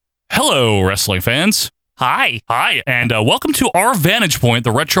Hello, wrestling fans. Hi. Hi, and welcome to our Vantage Point,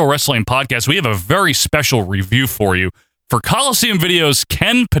 the Retro Wrestling Podcast. We have a very special review for you for Coliseum Video's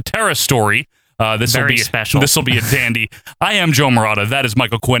Ken Patera story. This will be special. This will be a dandy. I am Joe Murata. That is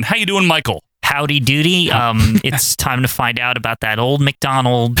Michael Quinn. How you doing, Michael? Howdy doody. It's time to find out about that old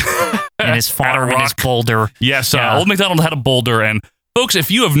McDonald and his farm and his boulder. Yes, old McDonald had a boulder. And folks,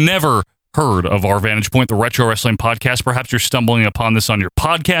 if you have never heard of our Vantage Point, the Retro Wrestling Podcast, perhaps you're stumbling upon this on your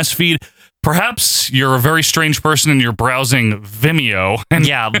podcast feed. Perhaps you're a very strange person and you're browsing Vimeo. And,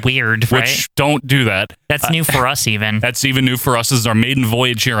 weird, right? Which don't do that. That's new for us even. That's even new for us. This is our maiden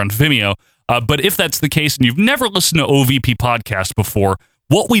voyage here on Vimeo. But if that's the case and you've never listened to OVP Podcast before,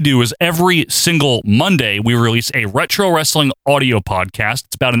 what we do is every single Monday, we release a retro wrestling audio podcast.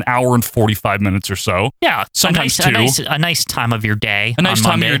 It's about an hour and 45 minutes or so. Yeah. Sometimes a nice time of your day. A nice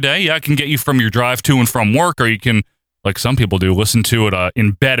time of your day. Yeah, it can get you from your drive to and from work, or you can, like some people do, listen to it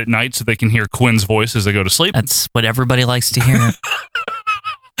in bed at night so they can hear Quinn's voice as they go to sleep. That's what everybody likes to hear.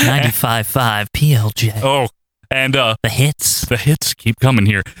 95.5 PLJ. Oh, and the hits. The hits keep coming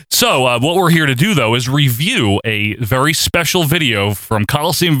here. So what we're here to do, though, is review a very special video from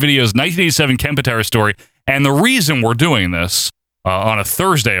Coliseum Video's 1987 Ken Patera story. And the reason we're doing this on a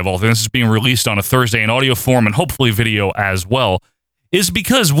Thursday of all things, this is being released on a Thursday in audio form and hopefully video as well, is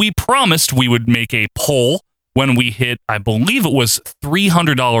because we promised we would make a poll when we hit, I believe it was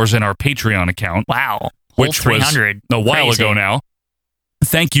 $300 in our Patreon account. Wow. Which was a while ago now.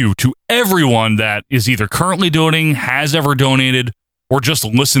 Thank you to everyone that is either currently donating, has ever donated, or just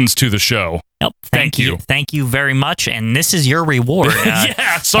listens to the show. Yep. Thank you. Thank you very much. And this is your reward.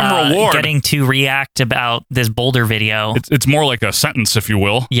 Some reward. Getting to react about this Boulder video. It's more like a sentence, if you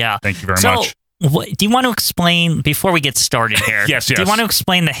will. Yeah. Thank you very much. Do you want to explain, before we get started here, yes. Do you want to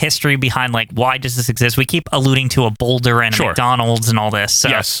explain the history behind, like, why does this exist? We keep alluding to a Boulder and a McDonald's and all this. So.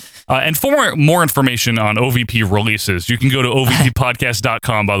 Yes. And for more information on OVP releases, you can go to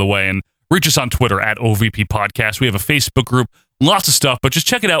ovppodcast.com, by the way, and reach us on Twitter at OVP Podcast. We have a Facebook group, lots of stuff, but just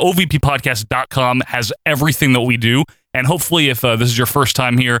check it out. ovppodcast.com has everything that we do. And hopefully, if this is your first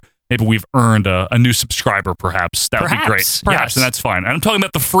time here, maybe we've earned a new subscriber, perhaps. That would be great. Yes, and that's fine. And I'm talking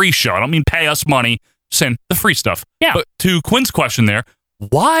about the free show. I don't mean pay us money. I'm saying the free stuff. Yeah. But to Quinn's question there,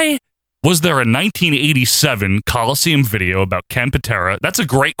 why was there a 1987 Coliseum video about Ken Patera? That's a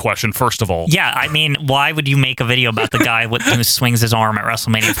great question, first of all. Yeah, I mean, why would you make a video about the guy who swings his arm at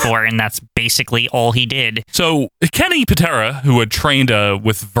WrestleMania 4, and that's basically all he did? So, Kenny Patera, who had trained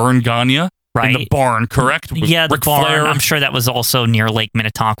with Vern Gagne, in the barn, correct? With the Ric barn. Flair. I'm sure that was also near Lake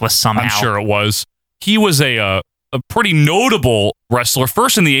Minnetonka somehow. I'm sure it was. He was a pretty notable wrestler,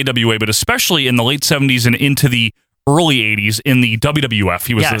 first in the AWA, but especially in the late 70s and into the early 80s in the WWF.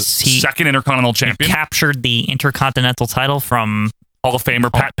 He was the second Intercontinental Champion. He captured the Intercontinental title from Hall of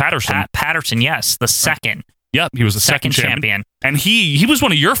Famer Pat Patterson. Pat Patterson, yes, the second. Yep, he was the second champion. And he was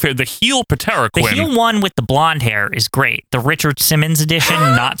one of your favorite, the heel Patera, Quinn. The heel one with the blonde hair is great. The Richard Simmons edition,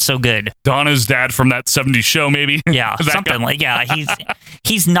 not so good. Donna's dad from that 70s show, maybe? Yeah, something like,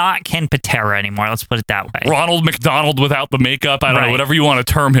 he's not Ken Patera anymore, let's put it that way. Ronald McDonald without the makeup, I don't know, whatever you want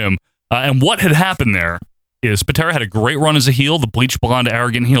to term him. And what had happened there is Patera had a great run as a heel, the bleach blonde,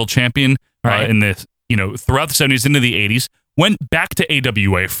 arrogant heel champion in the, throughout the 70s into the 80s. Went back to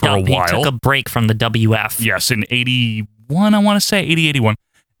AWA for a while. He took a break from the WF. Yes, in 81, I want to say, 80, 81.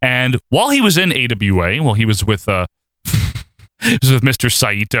 And while he was in AWA, he was with Mr.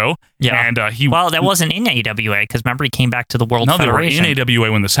 Saito. Yeah. And that wasn't in AWA, because remember, he came back to the World Federation. No, they were in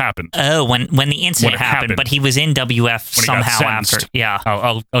AWA when this happened. Oh, when the incident happened, but he was in WF somehow after. Yeah.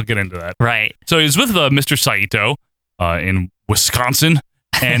 I'll get into that. Right. So he was with Mr. Saito in Wisconsin,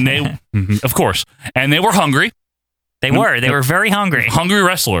 and they, of course, and they were hungry. They were very hungry. Hungry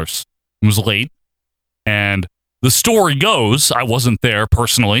wrestlers. It was late. And the story goes, I wasn't there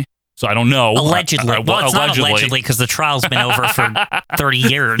personally, so I don't know. Allegedly. It's not allegedly, because the trial's been over for 30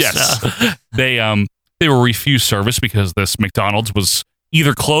 years. Yes. So. They were refused service because this McDonald's was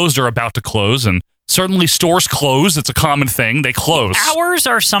either closed or about to close, and certainly stores close. It's a common thing. They close. Hours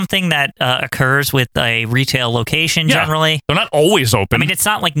are something that occurs with a retail location generally. They're not always open. I mean, it's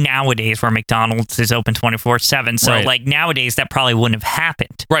not like nowadays where McDonald's is open 24/7. So like nowadays that probably wouldn't have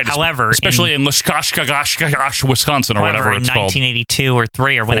happened. Right. However, especially in Muskogee, Wisconsin or whatever it's called. 1982 or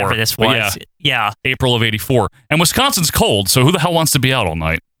 3 or whatever this was. Yeah. April of 84. And Wisconsin's cold, so who the hell wants to be out all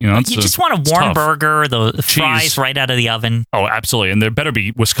night? You just want a warm burger, the fries right out of the oven. Oh, absolutely. And there better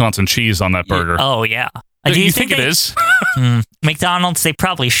be Wisconsin cheese on that burger. Oh, yeah. Do you think it is? McDonald's, they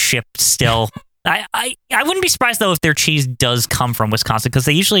probably ship still. I wouldn't be surprised, though, if their cheese does come from Wisconsin, because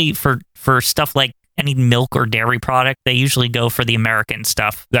they usually, for stuff like any milk or dairy product, they usually go for the American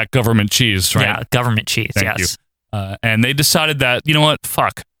stuff. That government cheese, right? Yeah, government cheese, Thank yes. you. And they decided that, you know what,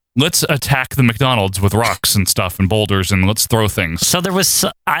 fuck. Let's attack the McDonald's with rocks and stuff and boulders, and let's throw things. So there was,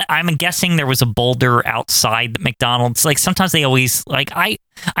 I'm guessing there was a boulder outside the McDonald's. Like sometimes they always, like I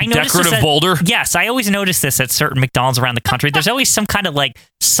noticed Decorative boulder? Yes, I always notice this at certain McDonald's around the country. There's always some kind of like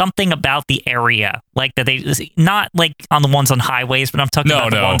something about the area, like that they, not like on the ones on highways, but I'm talking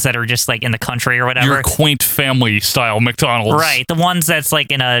about the ones that are just like in the country or whatever. Your quaint family style McDonald's. Right, the ones that's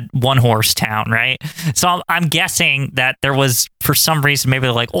like in a one-horse town, right? So I'm guessing that there was, for some reason, maybe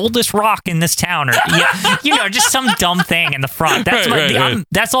like oldest rock in this town, or just some dumb thing in the front. That's right.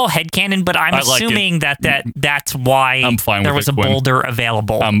 That's all headcanon, but I'm assuming that's why there was a boulder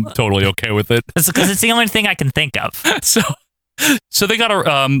available. I'm totally okay with it because it's the only thing I can think of. So they got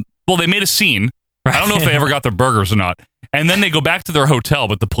they made a scene. Right. I don't know if they ever got their burgers or not. And then they go back to their hotel,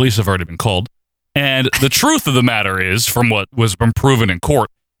 but the police have already been called. And the truth of the matter is, from what was been proven in court,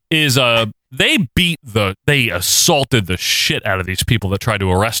 is they assaulted the shit out of these people that tried to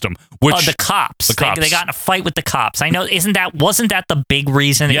arrest them. Which the cops. The cops. They got in a fight with the cops. I know. Wasn't that the big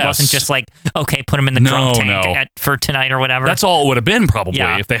reason? Yes. It wasn't just like, okay, put them in the drunk tank for tonight or whatever. That's all it would have been probably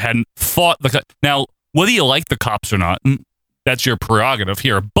if they hadn't fought the. Now, whether you like the cops or not, that's your prerogative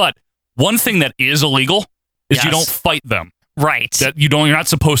here. But one thing that is illegal is you don't fight them. Right. You're not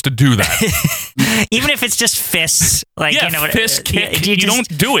supposed to do that. Even if it's just fists, like fist kick. You don't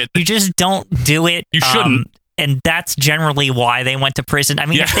do it. You just don't do it. You shouldn't. And that's generally why they went to prison. I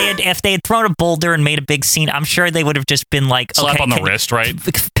mean, if they had thrown a boulder and made a big scene, I'm sure they would have just been like, slap on the wrist, right?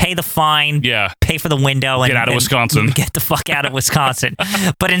 Pay the fine. Yeah. Pay for the window. Get out of Wisconsin. Get the fuck out of Wisconsin.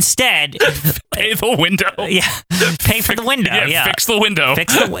 But instead, pay the window. Yeah. Pay for the window. Yeah. Fix the window.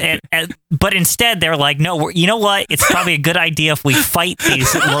 But instead, they're like, no, you know what? It's probably a good idea if we fight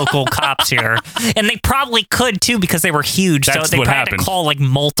these local cops here. And they probably could too, because they were huge. That's so they probably had to call like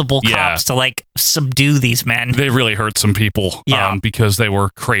multiple cops to like subdue these men. They really hurt some people because they were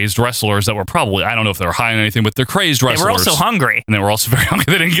crazed wrestlers that were probably, I don't know if they were high on anything, but they're crazed wrestlers. They were also hungry. And they were also very hungry.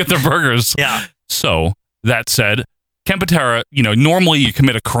 They didn't get their burgers. Yeah. So, that said, Ken Patera, normally you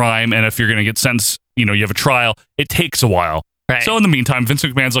commit a crime, and if you're going to get sentenced, you have a trial, it takes a while. Right. So in the meantime, Vince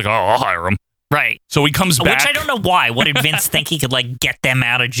McMahon's like, oh, I'll hire him. Right. So he comes back. Which I don't know why. What did Vince think he could like get them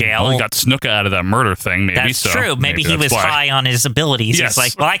out of jail? Well, he got Snuka out of that murder thing, maybe. That's true. Maybe he was high on his abilities. Yes. He's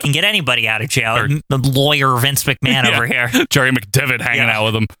like, well, I can get anybody out of jail. The lawyer Vince McMahon over here. Jerry McDevitt hanging out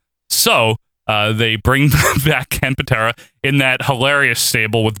with him. So they bring back Ken Patera in that hilarious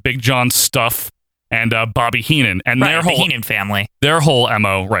stable with Big John Stuff and Bobby Heenan. And the Heenan family. Their whole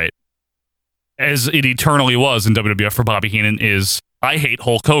MO, right, as it eternally was in WWF for Bobby Heenan, is I hate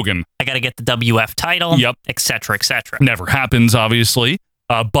Hulk Hogan. I got to get the WF title. Yep. Et cetera, et cetera. Never happens, obviously.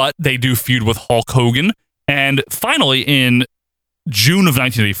 But they do feud with Hulk Hogan. And finally, in June of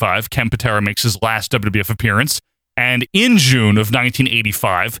 1985, Ken Patera makes his last WWF appearance. And in June of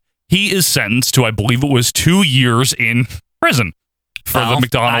 1985, he is sentenced to, I believe it was 2 years in prison for the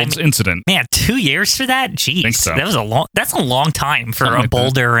McDonald's incident. Man, 2 years for that? Jeez. Think so. That's a long time for a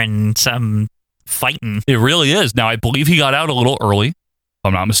boulder and some fighting. It really is. Now, I believe he got out a little early, if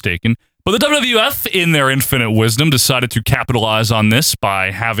I'm not mistaken. But the WWF, in their infinite wisdom, decided to capitalize on this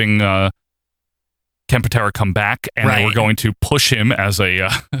by having Ken Patera come back, and they were going to push him as a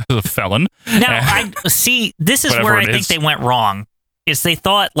felon. Now, this is where I think they went wrong, is they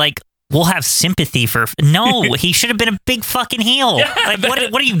thought, like, we'll have sympathy for... No, he should have been a big fucking heel. Like,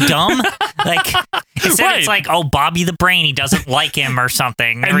 what are you, dumb? Like, instead it's like, oh, Bobby the Brain, he doesn't like him or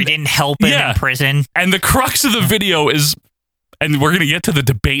something, or he didn't help him in prison. And the crux of the video is, and we're going to get to the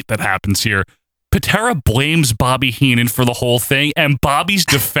debate that happens here, Patera blames Bobby Heenan for the whole thing, and Bobby's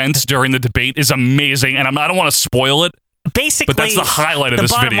defense during the debate is amazing, and I don't want to spoil it, basically, but that's the highlight of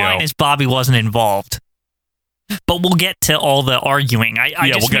this video. The bottom line is Bobby wasn't involved. But we'll get to all the arguing.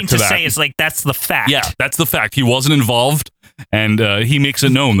 I just mean to say it's like, that's the fact. Yeah, that's the fact. He wasn't involved, and he makes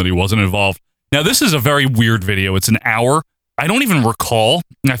it known that he wasn't involved. Now, this is a very weird video. It's an hour. I don't even recall.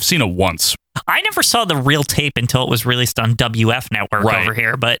 I've seen it once. I never saw the real tape until it was released on WF Network over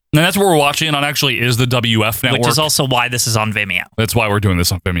here. But and that's what we're watching it on, actually, is the WF Network. Which is also why this is on Vimeo. That's why we're doing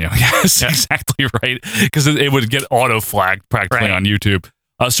this on Vimeo. Yes, exactly right. Because it would get auto-flagged practically on YouTube.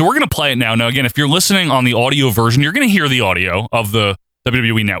 So we're going to play it now. Now, again, if you're listening on the audio version, you're going to hear the audio of the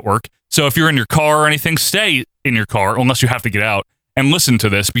WWE Network. So if you're in your car or anything, stay in your car, unless you have to get out, and listen to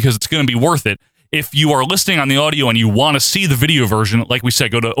this, because it's going to be worth it. If you are listening on the audio and you want to see the video version, like we said,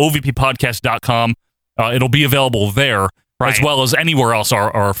 go to ovppodcast.com. It'll be available there, as well as anywhere else,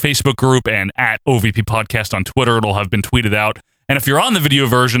 our Facebook group, and at OVP Podcast on Twitter. It'll have been tweeted out. And if you're on the video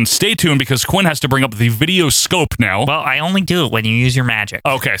version, stay tuned because Quinn has to bring up the video scope now. Well, I only do it when you use your magic.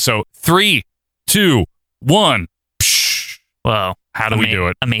 Okay, so 3, 2, 1. Whoa. How do we do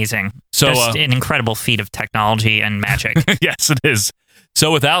it? Amazing. So, just an incredible feat of technology and magic. Yes, it is.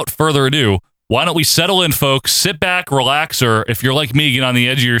 So without further ado, why don't we settle in, folks? Sit back, relax, or if you're like me, get on the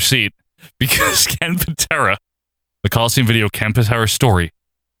edge of your seat. Because Ken Patera, the Coliseum video Ken Patera story,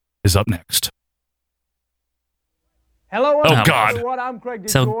 is up next. Hello, oh God! I'm Greg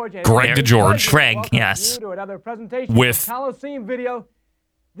so DeGeorge, Greg DeGeorge, Greg, yes, with Coliseum video.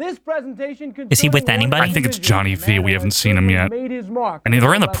 This presentation is he with anybody? I think it's Johnny V. We haven't seen him yet. And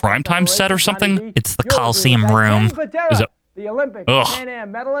they're in the primetime set or something. It's the Coliseum room. Is it? The Olympic Ugh.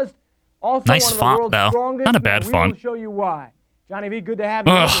 medalist. Also nice font though. Not a bad font. We'll show you why. Johnny V, good to have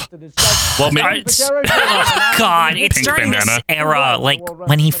you to discuss. Well, maybe oh God, it's Pink during bandana. this era, like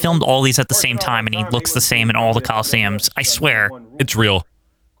when he filmed all these at the same time, and he looks the same in all the Coliseums. I swear, it's real.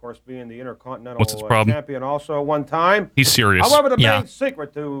 Of course, being the Intercontinental What's his problem? champion also one time. He's serious. However, the main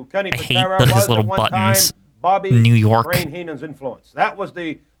secret to Kenny Patera was his little at one buttons. time Bobby New York. Brain Heenan's influence. That was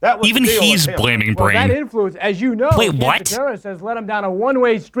even the deal he's with him. blaming Well, Brain. that influence, as you know, Wait, Ken what? Patera says led him down a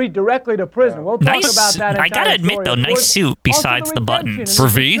one-way street directly to prison. We'll talk Nice. about that. I gotta admit though, nice suit besides the buttons. For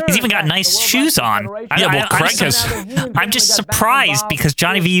V? He's even got nice shoes on. Yeah, well, Craig has. I'm just surprised because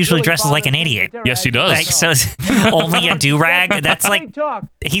Johnny V usually dresses like an idiot. Yes, he does. Like, so only a do-rag. That's like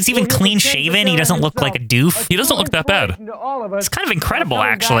he's even clean-shaven. He doesn't look like a doof. He doesn't look that bad. It's kind of incredible,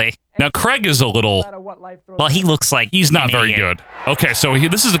 actually. Now Craig is a little. Well, he looks like He's not an very idiot. good. Okay, so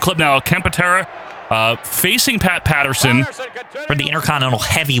this is a clip now. Ken Patera facing Pat Patterson for the Intercontinental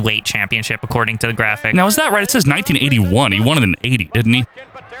Heavyweight Championship, according to the graphic. Now, is that right? It says 1981. He won it in 80, didn't he?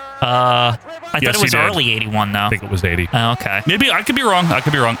 I thought it was early 81, though. I think it was 80. Oh, okay. Maybe I could be wrong.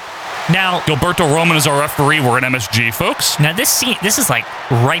 Now, Gilberto Roman is our referee. We're at MSG, folks. Now, this is like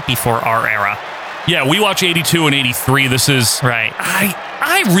right before our era. Yeah, we watch 82 and 83. This is... Right.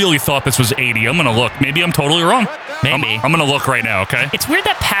 I really thought this was 80. I'm going to look. Maybe I'm totally wrong. Maybe. I'm going to look right now, okay? It's weird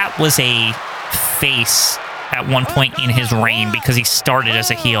that Pat was a face at one point in his reign because he started as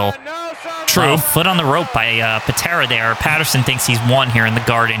a heel. True. Foot on the rope by Patera there. Patterson thinks he's won here in the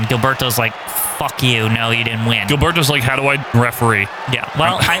Garden. Gilberto's like, fuck you. No, you didn't win. Gilberto's like, how do I referee? Yeah.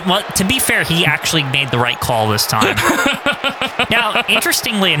 Well, to be fair, he actually made the right call this time. Now,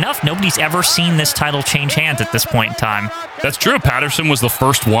 interestingly enough, nobody's ever seen this title change hands at this point in time. That's true. Patterson was the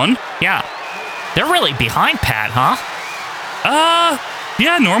first one. Yeah. They're really behind Pat, huh?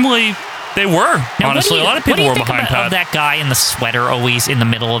 Yeah, normally they were. Now, honestly, a lot of people were behind Pat. Of that guy in the sweater always in the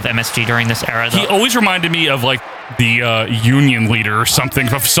middle of MSG during this era, though? He always reminded me of like the union leader or something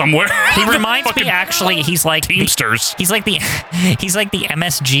from somewhere. He reminds me actually. He's like Teamsters. He's like the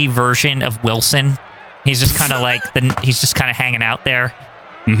MSG version of Wilson. He's just kind of like he's just kind of hanging out there.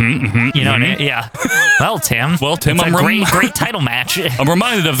 You know what I mean? Yeah. Well, Tim. It's a great title match. I'm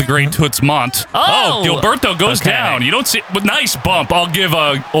reminded of the great Toots Montt. Oh, Gilberto goes down. You don't see, but nice bump. I'll give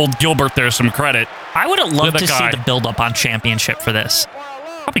old Gilbert there some credit. I would have loved to see the build-up on Championship for this.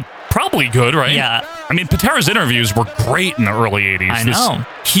 Probably good, right? Yeah. I mean, Patera's interviews were great in the early 80s. I know.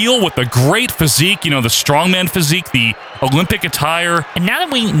 This heel with the great physique, the strongman physique, the Olympic attire. And now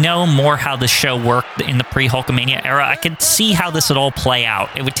that we know more how the show worked in the pre-Hulkamania era, I could see how this would all play out.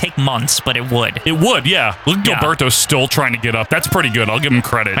 It would take months, but it would. It would, yeah. Look, Gilberto's still trying to get up. That's pretty good. I'll give him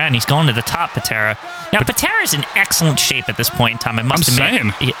credit. Man, he's going to the top, Patera. Now, Patera's in excellent shape at this point in time, I must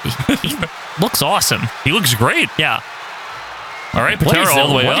admit. He looks awesome. He looks great. Yeah. All right, Patera all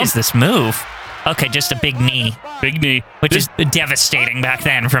the way up. What is this move? Okay, just a big knee. Big knee. Which is devastating back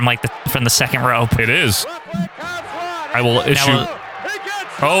then from the second rope. It is. I will issue...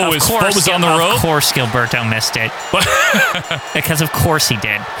 his foot was on the rope? Of course Gilberto missed it. Because of course he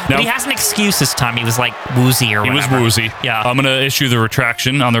did. But he has an excuse this time. He was like woozy or whatever. He was woozy. Yeah. I'm going to issue the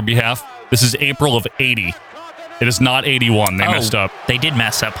retraction on their behalf. This is April of 80. It is not 81. They messed up. They did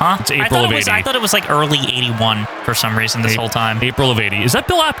mess up, huh? It's April of 80. I thought it was like early 81 for some reason this whole time. April of 80. Is that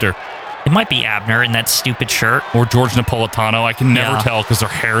Bill Apter? It might be Abner in that stupid shirt. Or George Napolitano. I can never tell because their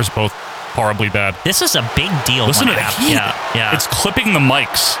hair is both horribly bad. This is a big deal. Listen to that heat. Yeah. It's clipping the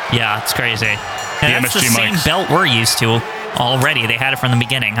mics. Yeah, it's crazy. And that's MSG the same mics. belt we're used to already. They had it from the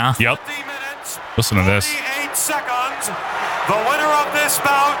beginning, huh? Yep. Listen to this. 8 seconds. The winner of this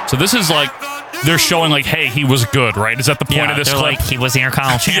bout. So this is like, they're showing like, hey, he was good, right? Is that the point of this clip? Like, he was the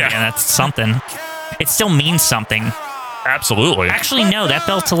Intercontinental Champion. That's something. It still means something. Absolutely. Actually, no, that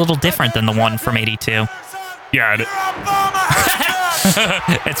belt's a little different than the one from 82. Yeah.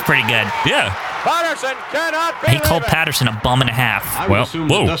 It's pretty good. Yeah. Patterson cannot be. He called Patterson a bum and a half. Well,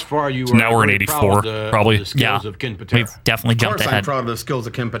 whoa. So now we're in 84, probably. Yeah, we've definitely jumped ahead. I'm proud of the skills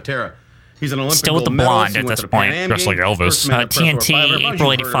of Ken Patera. He's an Olympic Still with the gold medalist. blonde He at went this to the point. Pan Am Just like Games, Elvis. first man to press for a TNT, five. Everybody's April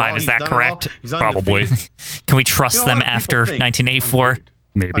heard it all. 85, is He's that done it all. correct? He's Probably. undefeated. Can we trust them after 1984?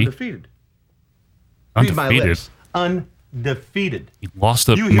 Maybe. Undefeated. Read my Undefeated. lips. Undefeated. He lost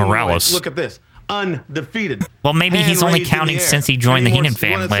to You human Morales. rights, look at this. Undefeated. Well, maybe Hand he's only raised in counting the air. since he joined the Any more- Heenan you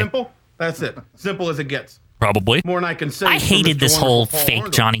want it family. Simple? That's it. Simple as it gets. Probably. More than I can say. I for hated Mr. this Wonderful whole Paul fake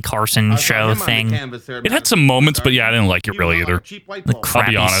Orndorff. Johnny Carson I saw him show on the thing. canvas there It had some moments, but yeah, I didn't like it He really was like either. a cheap light The bulb. I'll be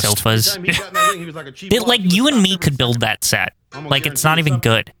crappy honest. sofas. Every time he got in that ring, he was like a cheap It, bulb. like, He was you and top me of could his build set. that set. I'm gonna Like, it's not guarantee even you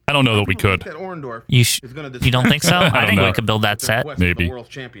good. I don't know that we could. That Orndorff You is gonna you don't think so? decide I think know. we could build that set. West Maybe. of the World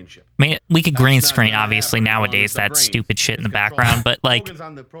Championship. I mean, we could green That's not screen, gonna obviously, happen. nowadays, that Brains. stupid shit in the It's control. background, but, like, Hogan's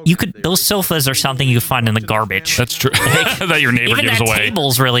on the program you could, today. those sofas are something you find in the garbage. That's true. That your neighbor Even gives that away.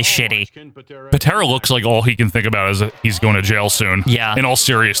 table's really shitty. Patera looks like all he can think about is that he's going to jail soon. Yeah. In all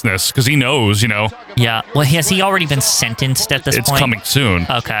seriousness, because he knows, Yeah. Well, has he already been sentenced at this it's point? coming soon.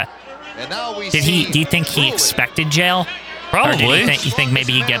 Okay. Do you think he expected jail? Or Probably. did you think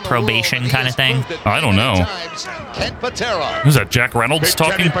maybe he'd get probation kind of thing? I don't know. Who's that? Jack Reynolds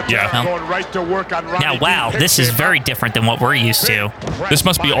talking? Yeah. Now, wow, this is very different than what we're used to. This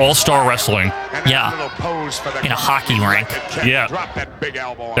must be all-star wrestling. Yeah. In a hockey rink. Yeah.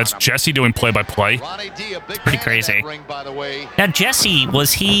 That's Jesse doing play-by-play. Pretty crazy. Now, Jesse,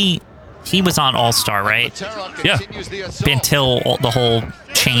 he was on All-Star, right? Yeah. Until the whole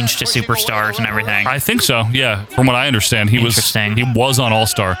change to Superstars and everything. I think so. Yeah. From what I understand, he was on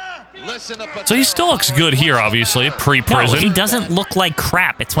All-Star. So he still looks good here, obviously, No, pre-prison. he doesn't look like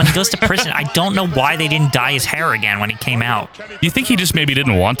crap. It's when he goes to prison. I don't know why they didn't dye his hair again when he came out. You think he just maybe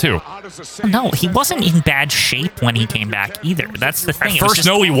didn't want to? No, he wasn't in bad shape when he came back either. That's the thing. At first,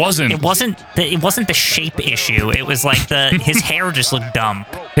 no, he wasn't. It wasn't the shape issue. It was like his hair just looked dumb.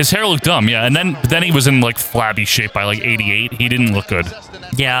 His hair looked dumb, yeah. And then he was in like flabby shape by like 88. He didn't look good.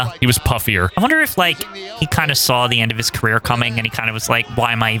 Yeah. He was puffier. I wonder if like he kind of saw the end of his career coming and he kind of was like,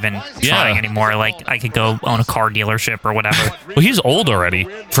 why am I even trying anymore? Like I could go own a car dealership or whatever. Well, he's old already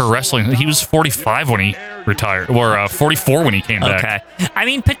for wrestling. He was 45 when he retired, or 44 when he came back. Okay. I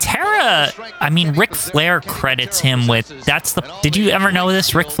mean, Patera, Ric Flair credits him with, did you ever know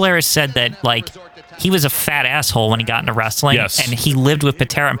this? Ric Flair has said that, like, he was a fat asshole when he got into wrestling. Yes. And he lived with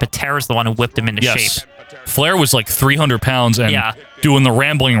Patera, and Patera's the one who whipped him into shape. Flair was like 300 pounds and doing the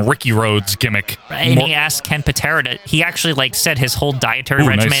rambling Ricky Rhodes gimmick. And he asked Ken Patera he actually like said his whole dietary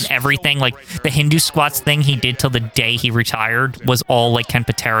regimen, nice. everything, like the Hindu squats thing he did till the day he retired was all like Ken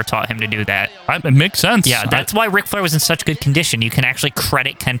Patera taught him to do that. It makes sense. Yeah, that's why Ric Flair was in such good condition. You can actually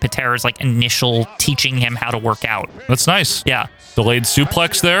credit Ken Patera's like initial teaching him how to work out. That's nice. Yeah. Delayed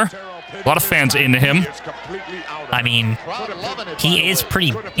suplex there. A lot of fans into him. I mean, he is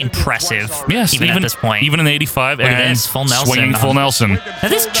pretty impressive. Yes, even at this point. Even in 85 Look at and this, full Nelson. swinging full Nelson. Now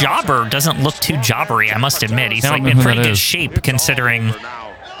this jobber doesn't look too jobbery, I must admit. He's I like don't know in who pretty that good is. shape considering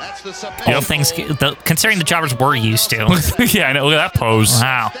all things, considering the jobbers we're used to. Yeah, I know. Look at that pose.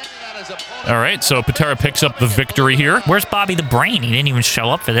 Wow. All right, so Patera picks up the victory here. Where's Bobby the Brain? He didn't even show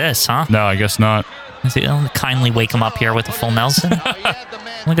up for this, huh? No, I guess not. Kindly wake him up here with the full Nelson.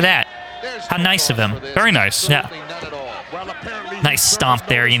 Look at that. How nice of him. Very nice. Yeah. Nice stomp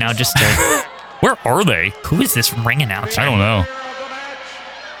there, just to... Where are they? Who is this ring announcer? I don't know.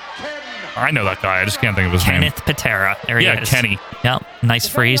 I know that guy. I just can't think of his name. Kenneth Patera. There he is. Yeah, Kenny. Yep. Nice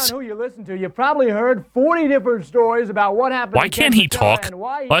freeze. Depending on who you listen to, you probably heard 40 different stories about what happened. Why to can't Ken he Patera talk? and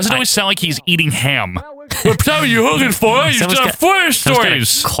why Why does it always sound like he's eating ham? What are you looking for? You've Someone's done got- 40 someone's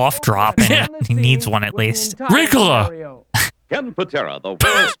stories. got a cough drop, and he needs one at least. Ricola. Ken Patera, the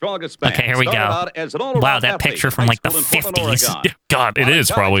world's strongest man. Okay, here we go. Started out as an all-around Wow, that athlete picture in from high like the school in Portland, 50s. Oregon. God, it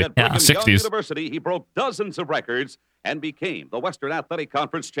is probably. At Brigham Young 60s. University, he broke dozens of records and became the Western Athletic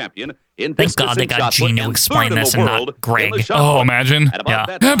Conference champion in Thank God they distance got shot put Gino and explain third in this the and world not Greg. in the shot Oh, put. imagine. At about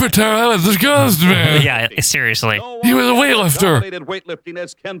Yeah. that time, Patera disgusts me. Yeah, seriously. He was a weightlifter. dominated weightlifting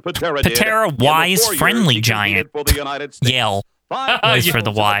as Ken Patera did Patera, in the wise, 4 years friendly he competed giant. for the United States. Yale. 5 Was Yeah. for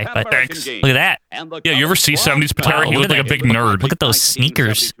the Y, but Thanks. look at that. Yeah, you ever see 70s Patera? He Wow, looked look like at a big nerd. Look at those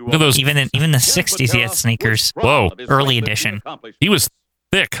sneakers. Look at those. Even in the 60s, he had sneakers. Whoa. Early edition. He was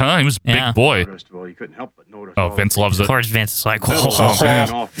thick, huh? He was a Yeah. big boy. First of all, you couldn't help but notice. Oh, Vince loves Of it. course, Vince is like, Medals "Oh,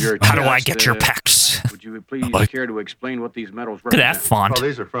 hanging off your how do I chest, get your pecs?" Would you please care to explain what these medals Look at that represent? font. Oh,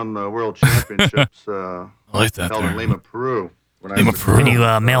 these are from the World Championships I like that held in there. Lima, Peru. When I Lima, was, Peru. Can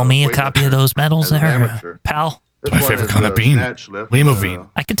you mail me a weightlifter copy of those medals as an there, amateur. pal? This My one favorite is, kind of bean. snatch lift. Limousine.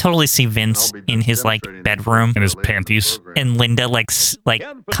 I could totally see Vince in his like bedroom In his panties. and Linda like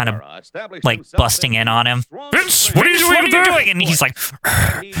kind of like busting in on him. Vince, what are you doing? And he's like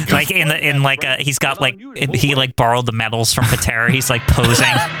he's got like he like borrowed the medals from Patera. He's like posing.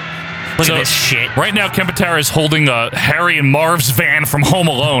 Look at this shit. Right now, Ken Patera is holding Harry and Marv's van from Home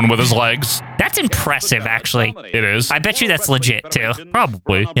Alone with his legs. That's impressive, actually. It is. I bet you that's legit too.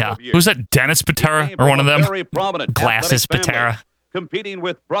 Probably. Yeah. Who's that? Dennis Patera or one of them? Glasses Patera. Competing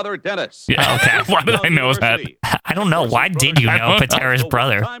with brother Dennis. Yeah. Okay. Why did I know that? I don't know. Why did you know Patera's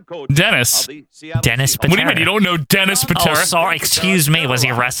brother? Dennis. Dennis Patera. What do you mean you don't know Dennis Patera? Oh, sorry. Excuse me. Was he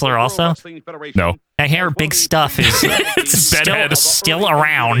a wrestler also? No. I hear Big Stuff is still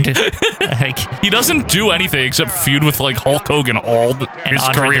around. Like, He doesn't do anything except feud with like Hulk Hogan all his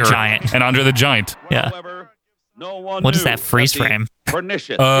Andre the career. Giant. And Andre the Giant. yeah. What is that freeze frame?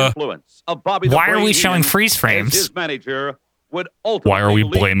 Pernicious influence of Bobby the Why are Brain we showing Heenan freeze frames? as His manager would ultimately Why are we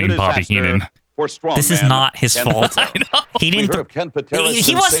lead to blaming Bobby disaster Heenan? for strongman This is not his Ken fault. Patera. He didn't. We heard of Ken Patera's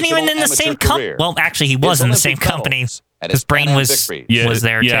He wasn't even in the sensational same amateur company. career. Well, actually, he His was in the same Olympic company. medals and His brain Pan Am was victories.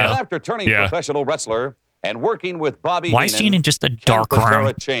 there Yeah. And too. after turning Yeah. professional wrestler and working with Bobby Why is Heenan, Gene in just a Ken dark Patera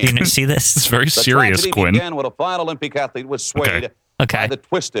room? changed. You see It's this? very The serious, tragedy Quinn. began when a fine Olympic athlete was swayed Okay. by the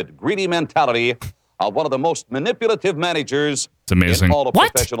twisted, greedy mentality of one of the most manipulative managers It's amazing. in all of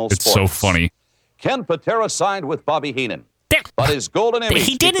What? professional It's sports. so funny. Ken Patera signed with Bobby Heenan, There- but his golden image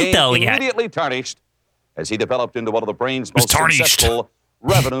He didn't, became though, yet. immediately tarnished as he developed into one of the brain's was most tarnished. successful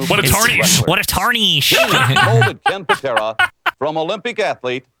revenue. What a tarnish. wrestlers. What a tarnish! He molded Ken Patera from Olympic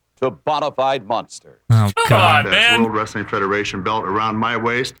athlete to bona fide monster. Oh God, God! That man. World Wrestling Federation belt around my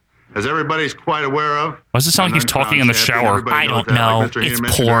waist, as everybody's quite aware of. Why does it sound like he's talking in the shower? I don't know.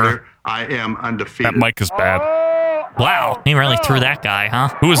 It's poor. I am undefeated. That mic is bad. Wow, he really threw that guy, huh?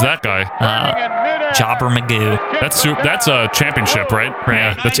 Who is that guy? Jobber Magoo. That's a championship, right?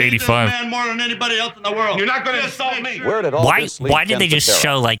 Yeah, that's 85. Man more than anybody else in the world. You're not going to insult me. Where did all Why? this lead Why did Ken they just Patera?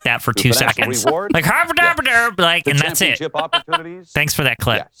 show like that for To 2 financial seconds? reward? Like like, The and that's it. championship opportunities? Thanks for that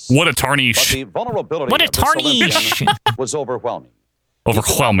clip. Yes. What a But tarnish. the vulnerability What a of this tarnish. Olympian was overwhelming. He could not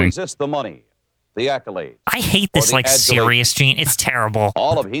Overwhelming. resist the money, the accolades. I hate Or this the like adulation. serious Gene. It's terrible.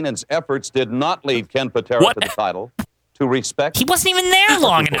 All of Heenan's efforts did not lead Ken Patera What? to the title, to respect. He wasn't even there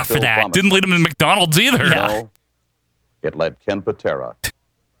long to enough for fulfill that. promises. Didn't lead him to McDonald's either. Yeah. No, it led Ken Patera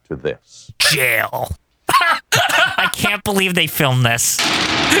to this. Jail. I can't believe they filmed this.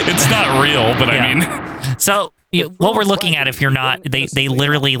 It's not real, but I mean, So what we're looking at, if you're not, they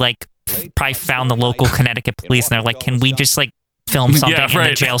literally like probably found the local Connecticut police, and they're like, "Can we just like film something Yeah, in the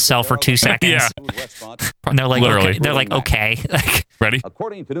right. jail cell for 2 seconds?" Yeah. And they're like, Literally. okay. They're like, okay. ready?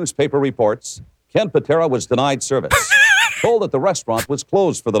 According to newspaper reports, Ken Patera was denied service, told that the restaurant was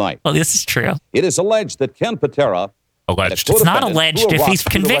closed for the night. Well, this is true. It is alleged that Ken Patera Alleged. It's not co-defendant alleged threw a if rock he's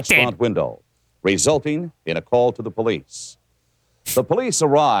through the convicted. restaurant window, resulting in a call to the police. The police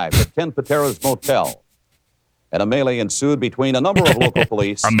arrived at Ken Patera's motel, and a melee ensued between a number of local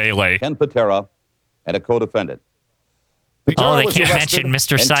police, A melee. Ken Patera, and a co-defendant. Oh, Patera they was can't arrested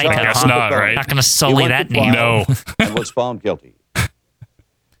mention Mr. and Saito, charged I guess huh? with not, felony. right? Not going to He sully went that to name. trial No. and was found guilty.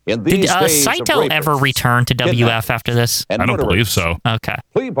 In Did these days of Saito ever rapists return to WF kidnappers, after this? and I don't believe murderers, so. Okay.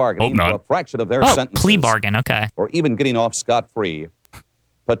 Plea bargaining Hope not. for a fraction of their Oh, sentences, plea bargain. Okay. or even getting off scot-free,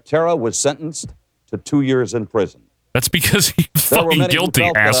 Patera was sentenced to 2 years in prison. That's because he's There were fucking many who guilty,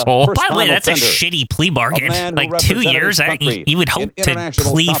 felt that a asshole. first- By the way, time that's a offender, shitty plea bargain. a man who Like 2 represented years, his country you would in hope to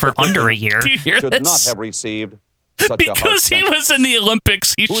international plea for competition. under a year. Do you hear Should not this? have received such a harsh Because he sentence. was in the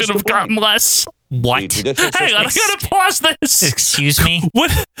Olympics, he Who's should to have gotten blame? less. The What? judicial Hang on, I system- gotta pause this. Excuse me?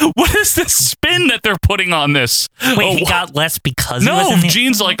 What is this spin that they're putting on this? Wait, he what? got less because he was No, in the...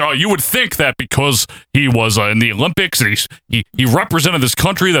 Gene's like, oh, you would think that because he was in the Olympics and he represented this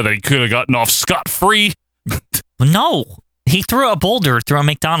country that he could have gotten off scot-free. No. He threw a boulder through a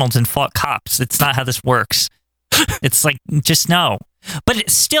McDonald's and fought cops. It's not how this works. It's like, just no. But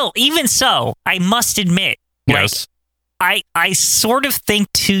it's still, even so, I must admit, Yes. I sort of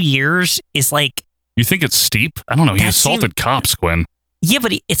think 2 years is like, You think it's steep? I don't know. He That assaulted cops, Gwen. yeah,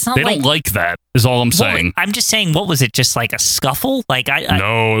 but it's not They like... don't like that, is all I'm Well, saying. I'm just saying, what was it? Just like a scuffle? Like, I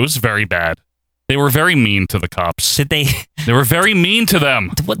No, it was very bad. They were very mean to the cops. did they... They were very mean to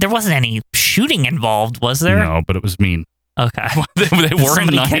them. There wasn't any shooting involved, was there? No, but it was mean. Okay. they Did weren't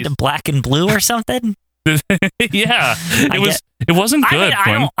somebody nice. get black and blue or something? Yeah, it wasn't good, I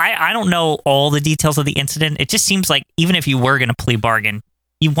Gwen. don't know all the details of the incident. It just seems like even if you were going to plea bargain,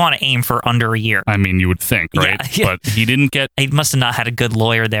 you want to aim for under a year. I mean, you would think, right? Yeah. But he didn't get. He must have not had a good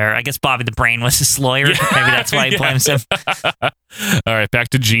lawyer there. I guess Bobby the Brain was his lawyer. Maybe that's why he blames him. All right, back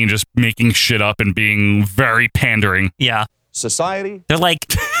to Gene just making shit up and being very pandering. Yeah. Society? They're like,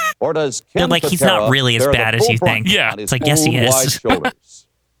 Or does Ken he's not Patera really as bear the bad as full you brunt think. Yeah. on his It's like, yes, he own is. wide shoulders?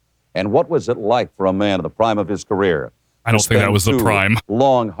 And what was it like for a man in the prime of his career? I don't to think that spend was the 2 prime.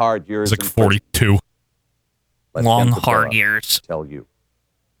 long, hard years. It's like in prison? 42. Let Long, Ken Patera hard years. Tell you.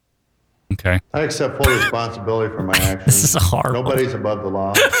 Okay. I accept full responsibility for my actions. This is horrible. Nobody's above the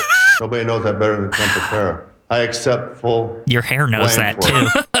law. Nobody knows that better than Ken Patera. I accept full. Your hair knows blame that, for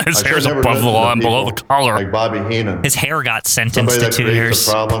it. too. His I hair's should never above the listen law to and below the people collar. Like Bobby Heenan. His hair got sentenced Somebody to that 2 creates years.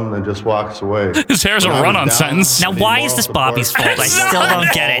 a problem and just walks away. His hair's a When I was run-on down, sentence. Now, need why moral is this support. Bobby's fault? I still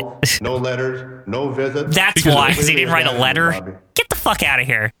don't get it. No letters, no visits. That's why, because he didn't write a letter. Get the fuck out of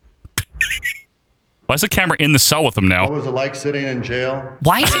here. Why is the camera in the cell with him What now? was it like sitting in jail?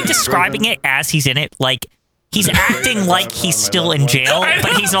 Why is he describing it as he's in it? Like, he's acting like he's still in jail,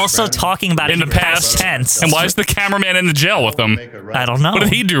 but he's also talking about it In the past. tense. And why is the cameraman in the jail with him? I don't know. What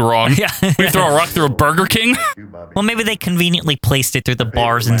did he do wrong? Yeah. We throw a rock through a Burger King? Well, maybe they conveniently placed it through the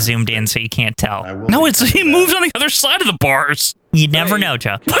bars and zoomed in so you can't tell. No, he moved on the other side of the bars. You never know,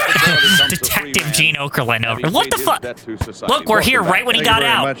 Joe. Detective Gene Okerlund over. What the fuck? Look, we're here right when he got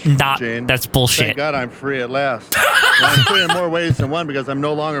out. That's bullshit. Thank God I'm free at last. I'm free in more ways than one because I'm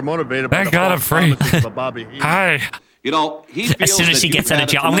no longer motivated by Thank the God I'm false free. promises of Bobby Heenan. Hi. You know, he As feels soon as that he gets you've out of had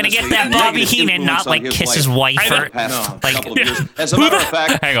a jail, I'm gonna get that tremendously Bobby negative Heenan, influence not like on kiss his life wife for or the past like. couple of years. As a Who matter the of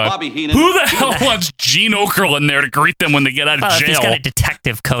fact, hang on? Bobby Heenan. Who the hell wants Gene Okerlund there to greet them when they get out of If he's got jail? a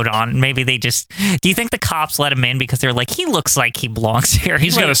detective coat on, maybe they just. Do you think the cops let him in because they're like, he looks like he belongs here?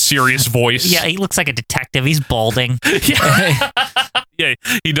 He's got a like, serious voice. yeah, he looks like a detective. He's balding. Yeah,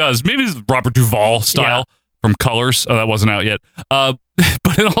 he does. Maybe it's Robert Duvall style from Colors. Oh, that wasn't out yet.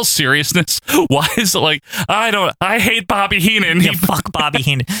 But in all seriousness, why is it like I hate Bobby Heenan? Yeah, fuck Bobby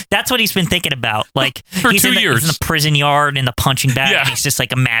Heenan. That's what he's been thinking about. Like For he's 2 in years. He's in the prison yard in the punching bag. Yeah. And he's just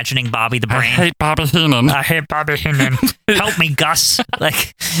like imagining Bobby the I Brain. hate Bobby Heenan. I hate Bobby Heenan. Help me, Gus.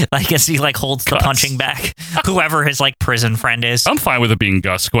 Like as he like holds the Gus. punching bag. Whoever his like prison friend is. I'm fine with it being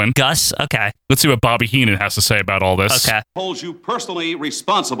Gus, Quinn. Gus. Okay. Let's see what Bobby Heenan has to say about all this. Okay. Holds you personally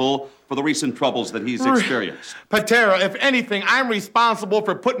responsible for the recent troubles that he's experienced. Patera, if anything, I'm responsible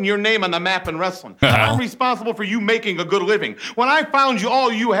for putting your name on the map in wrestling. I'm responsible for you making a good living. When I found you,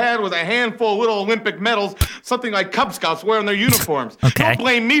 all you had was a handful of little Olympic medals, something like Cub Scouts wearing their uniforms. Okay. Don't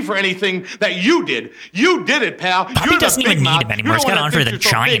blame me for anything that you did. You did it, pal. Bobby You're the doesn't even big need mouth. him anymore. You're He's the got one Andre that the thinks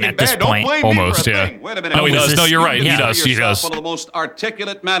you're so Giant big at and this bad. Don't point. blame me Almost, for a yeah. thing. Wait a minute. No, he Oh, is does. this- No, you're right. yeah. He does. He Yourself does. one of the most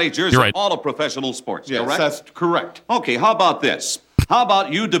articulate managers You're in right. all of professional sports, Yes, correct? that's correct. Okay, how about this? How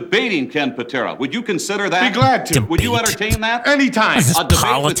about you debating Ken Patera? Would you consider that? Be glad to. Would you Debate. entertain that? Anytime. Is this A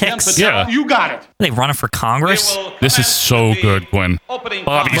debate with Ken politics? Patera? Yeah. You got it. Are they running for Congress? We will This is commence so with the good, Gwen. opening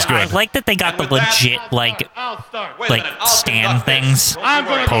Bobby's comments. good. I like that they got the And with that, legit like I'll start. Wait a like minute, I'll stand conduct this. things. Don't you I'm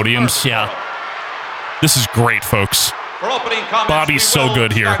worry. gonna go Podiums. first. Yeah. This is great, folks. For opening comments, Bobby's we so will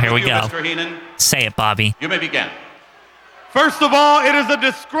good here. start Here with we you, go. Mr. Heenan. Say it, Bobby. You may begin. First of all, it is a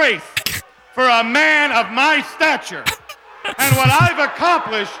disgrace for a man of my stature and what I've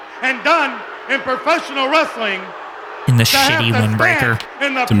accomplished and done in professional wrestling In the to have shitty to windbreaker. stand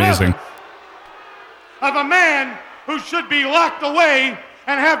in the It's amazing. presence of a man who should be locked away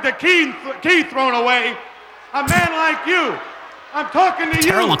and have the key thrown away. A man like you. I'm talking to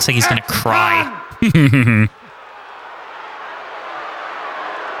Patera you. looks like he's gonna cry. ex-con.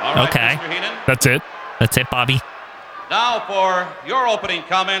 All right, Okay. Mr. Heenan. That's it. That's it, Bobby. Now for your opening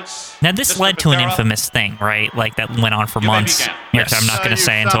comments. Now this Mr. led to an Patera. infamous thing, right? Like that went on for You may months, begin. which Yes. I'm not going You to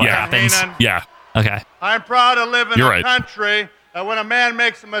say until it sucker, happens. Heenan. Yeah. Okay. I'm proud to live in You're a right. country that when a man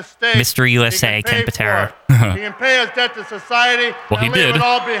makes a mistake, Mr. USA, he can Ken pay Patera. for it. He can pay his debt to society. Well, he and leave did. it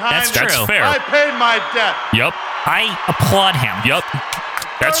all behind. That's That's true. fair. I paid my debt. Yep. I applaud him. Yep.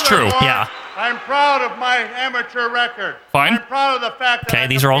 That's true. Furthermore, Yeah. I'm proud of my amateur record. Fine. I'm proud of the fact that Okay, I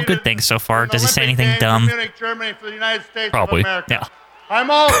these are all competed good things so far. in the Does he say Olympic anything Games in dumb? Munich, Germany for the United States Probably. of America. Yeah.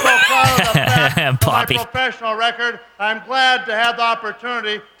 I'm also proud of the fact of my Bobby. professional record. I'm glad to have the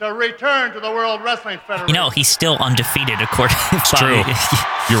opportunity to return to the World Wrestling Federation. You know, he's still undefeated according to It's true.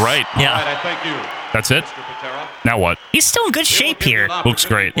 You're right. All Yeah. right, I thank you, That's it. Mr. Patera. Now what? He's still in good We will shape give you here. an Looks opportunity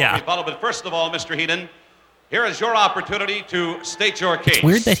great. before Yeah. we follow, but first of all, Mr. Heenan, here is your opportunity to state your case.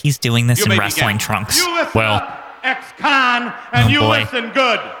 Weird that he's doing this You in may wrestling begin. trunks. You listen Well. up, ex-con, and Oh, you boy. listen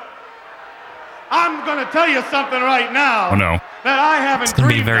good. I'm going to tell you something right now. Oh, no. That I haven't It's gonna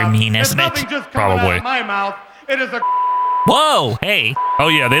be dreamed very of. mean, It's isn't it? nothing just coming Probably. out of my mouth. It is a Whoa! Hey. Oh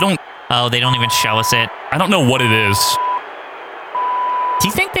yeah, they don't. Oh, they don't even show us it. I don't know what it is. Do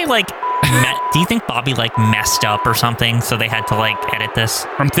you think they do you think Bobby messed up or something, so they had to edit this?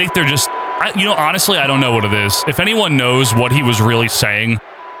 I think they're just, honestly, I don't know what it is. If anyone knows what he was really saying,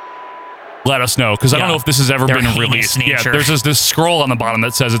 let us know, because I don't know if this has ever been released. Nature. Yeah, there's this scroll on the bottom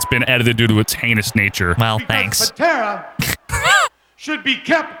that says it's been edited due to its heinous nature. Well, Because thanks. Patera should be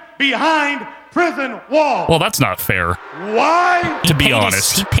kept behind prison walls. Well, that's not fair, Why? to be paid his-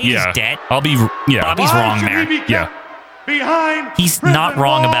 honest. he paid his yeah. debt. Bobby's Bobby's Why wrong should there. he be kept Yeah. behind He's prison not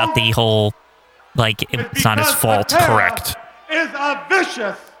wrong walls? about the whole, it's not his Because fault. Patera Correct. Is a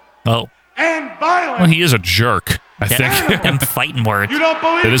vicious Oh, and violent. Well, he is a jerk, I think. them fighting words. You don't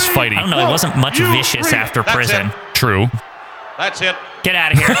believe It is me? fighting. I don't know. It wasn't much You vicious read it. after That's prison. it. True. That's it. Get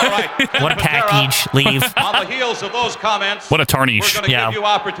out of here. All right. What a package. Leave. On the heels of those comments, What a tarnish. we're going to Yeah. give you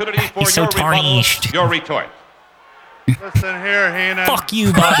opportunity for He's so your rebuttal, tarnished. your retort. Listen here, Heenan. Fuck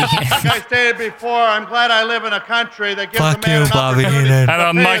you, Bobby. Like I stated before, I'm glad I live in a country that gives Fuck a man you, an Bobby opportunity Heenan. to I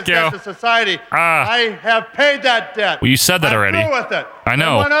don't pay like his debt you. to society. Ah. I have paid that debt. Well, you said that I'm already. through with it. I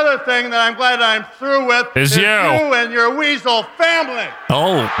know. And one other thing that I'm glad I'm through with Is you. and your weasel family.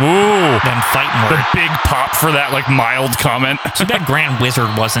 Oh, Ooh. them fighting The words. big pop for that, mild comment. Too bad Grand Wizard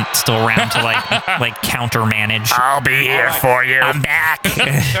wasn't still around to counter manage. I'll be here for you. I'm back.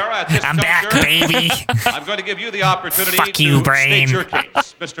 Sarah, at this I'm back, juncture, baby. I'm going to give you the opportunity Fuck to you, Brain. state your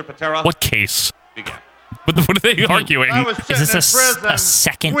case. Mr. Patera, What case? begin. What are they arguing? I was Is this sitting in a prison,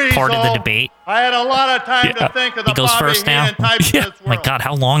 second part of the weasel. debate? I had a lot of time Yeah. to think of He the goes Bobby first now. Heenan types Yeah. of this My world. God,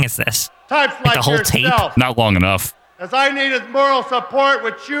 how long is this? Types Like like the whole tape? yourself. Not long enough. As I needed moral support,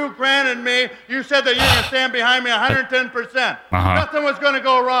 which you granted me, you said that you were going to stand behind me 110%. Uh-huh. Nothing was going to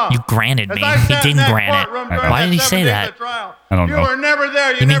go wrong. You granted As me. I He sat in didn't that grant courtroom it. during Why did he 7 say days that? of trial, I don't you know. were never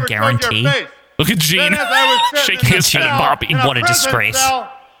there. You You mean never showed guarantee? your face. Look at Gene Then as I was sitting shaking in his the head, cell, Bobby. in a What a prison disgrace.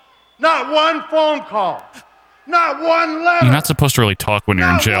 cell, not one phone call. Not one letter. You're not supposed to really talk when you're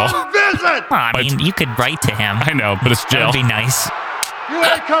in not jail. one visit. Well, I mean, you could write to him. I know, but it's That jail. would be nice. You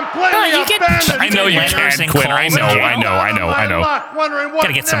had completely you get- abandoned I know me. you letters can, and Quinn. I calls know, and- I know. Wondering what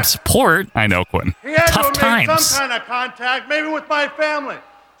Gotta get some next. support. I know, Quinn. He had Tough to have made times. some kind of contact, maybe with my family.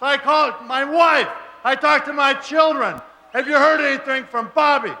 So I called my wife. I talked to my children. Have you heard anything from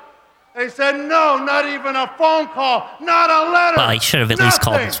Bobby? They said no, not even a phone call, not a letter. Well, he should have at least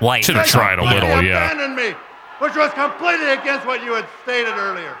called nothing. his wife. Should have They tried a completely little, yeah. abandoned me, which was completely against what you had stated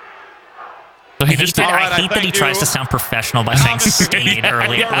earlier. So I he hate, just that, All right, I I hate that he thank tries you. to sound professional by saying stated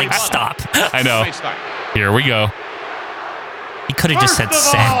earlier. Like, stop. I know. May start. Here we go. He could have just said First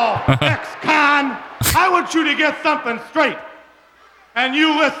of send. all, ex-con, I want you to get something straight. And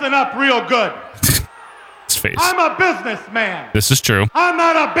you listen up real good. His face. I'm a businessman. This is true. I'm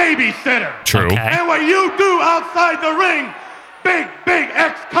not a babysitter. True. Okay. And what you do outside the ring, big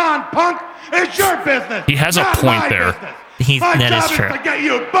ex-con punk, is your business. He has a not point my there. business. My That is job true. is to get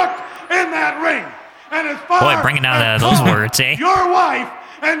you booked in that ring. And as far Boy, bringing out as those calling words, eh? Your wife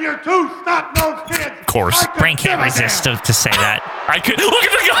and your two snot-nosed kids. Of course. Brain can't resist to say that. I could look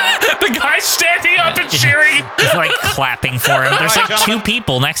at the guy. The guy standing up and cheering. He's like clapping for him. There's All right, like two gentlemen.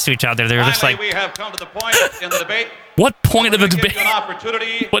 people next to each other. They're just Finally, like, we have come to the point in the debate. What point of the We're gonna debate? give you an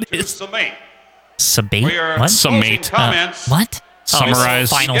opportunity What to is- summate. summate? For your What? Summate. closing comments. What?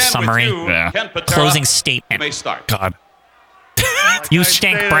 Summarize. Final Again with summary. you, Yeah. Ken Patera. Closing You statement. may start. God. You I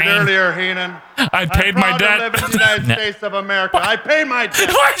stink, stated brain. earlier, Heenan. I paid my I'm proud debt. to live in the United No. States of America. I pay my debt.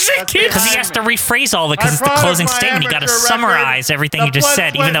 Why does he That's keep- Because he behind has to me. rephrase all of it because I'm it's the proud of closing my statement. You got to amateur summarize record, everything the you just blood,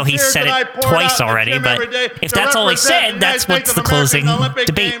 said, sweat, even though he and tears said that I it poured twice out in the already. gym But every day if to that's all he represent said, the that's United what's States the of America closing in the Olympic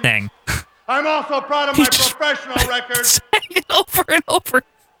debate Games. thing. I'm also proud of He my just- professional record. Saying it over and over.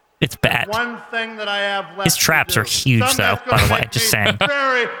 It's bad. One thing that I have left His traps to do, are huge, something though, that's by the gonna way, make just me saying.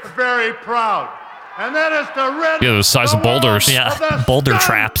 Very, very proud. And that is to rid Yeah, the size of the world boulders. Yeah, of the boulder scum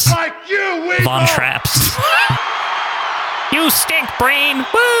traps. Like you, weasel. Von Traps. You stink, brain.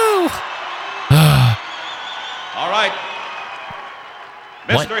 Woo! All right.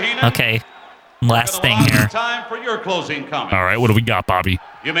 What? Mr. Heenan. Okay. Last gonna thing allow you here. Time for your closing comment. All right, what do we got, Bobby?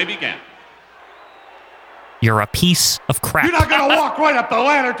 You may begin. You're a piece of crap. You're not going to walk right up the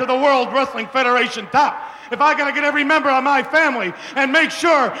ladder to the World Wrestling Federation top. If I got to get every member of my family and make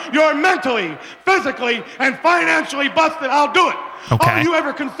sure you're mentally, physically, and financially busted, I'll do it. Okay. All you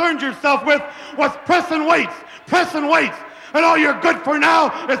ever concerned yourself with was pressing weights. And all you're good for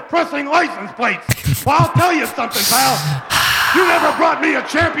now is pressing license plates. Well, I'll tell you something, pal. You never brought me a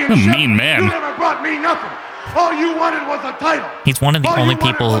championship. What a mean man. You never brought me nothing. All you wanted was a title. He's one of the All you only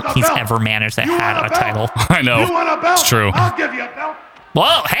wanted people was a he's belt. ever managed that You had want a a belt? title. I know. You want a belt? It's true. I'll give you a belt.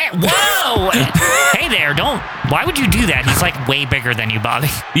 Whoa, hey there, don't. Why would you do that? He's like way bigger than you, Bobby.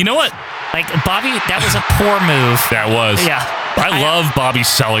 You know what? Like, Bobby, that was a poor move. That was. Yeah. I love Bobby's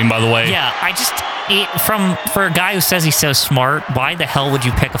selling, by the way. Yeah, for a guy who says he's so smart, why the hell would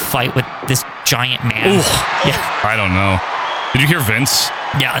you pick a fight with this giant man? Ooh. Yeah. I don't know. Did you hear Vince?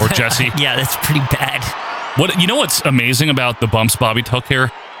 Yeah. Or Jesse? Yeah, that's pretty bad. You know what's amazing about the bumps Bobby took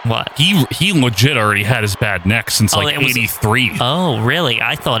here? What? He legit already had his bad neck since like 83. Oh, really?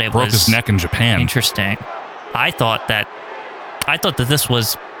 I thought it broke was his neck in Japan. Interesting. I thought that this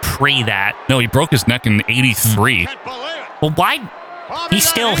was pre that. No, he broke his neck in 83. Well, why?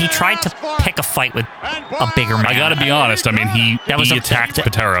 He tried to pick a fight with a bigger man. I gotta be honest. I mean, he attacked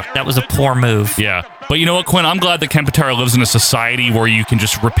Patera. That was a poor move. Yeah. But you know what, Quinn? I'm glad that Ken Patera lives in a society where you can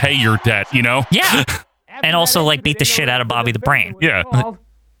just repay your debt, you know? Yeah. And also, like, beat the shit out of Bobby the Brain. Yeah.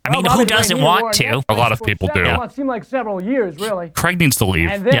 I mean, who doesn't want to? A lot of people do. Well, it seemed like several years, really. Craig needs to leave.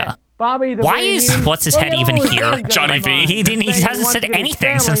 And then, Yeah. Bobby the Why Brain is Heenan- what's his head even here? Johnny V. He hasn't said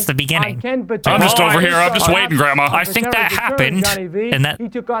anything since the beginning. I'm just over here. I'm just waiting, Grandma. I think that happened. And that.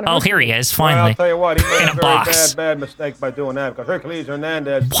 Oh, here he is, Well, finally. I'll tell you what, he made In a a very box. bad mistake by doing that because Hercules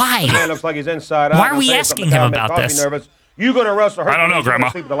Hernandez. Why? Man looks like he's inside out. Why are and we saying asking something him to make about Coffee this? Nervous. You gonna wrestle Hercules? I don't know, you're gonna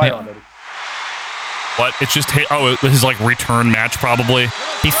Grandma. sleep with the light on, baby. What? It's just his like return match probably.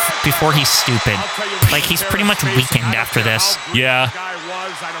 Before he's stupid. Like, he's pretty much weakened after this. Yeah.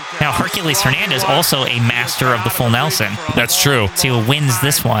 Now, Hercules Hernandez, also a master of the full Nelson. That's true. See who wins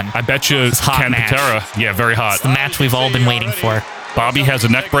this one. I bet you It's hot Ken match. Patera. Yeah, very hot. It's the match we've all been waiting for. Bobby has a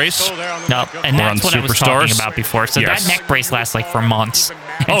neck brace. No, and We're on that's what I was talking Superstars. about before. So Yes. that neck brace lasts like for months.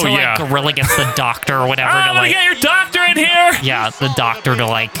 Oh, Until yeah. like Gorilla gets the doctor or whatever I'm to gonna like. get your doctor in here. Yeah, the doctor to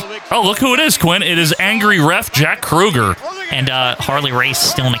like. Oh, look who it is, Quinn. It is angry ref Jack Kruger. And Harley Race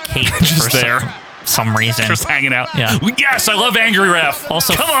still in a cape Just for there. some reason. Just hanging out. Yeah. Yes, I love angry ref.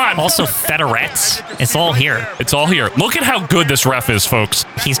 Also, come on. Also, Federettes. It's all here. It's all here. Look at how good this ref is, folks.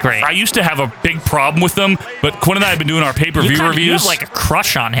 He's great. I used to have a big problem with him, but Quinn and I have been doing our pay-per-view You reviews. have like a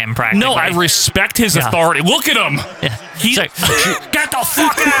crush on him, practically. No, I respect his Yeah. authority. Look at him. Yeah. He's like, get the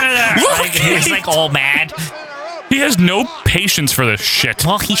fuck out of there! Look, Like, he's like all mad. He has no patience for this shit.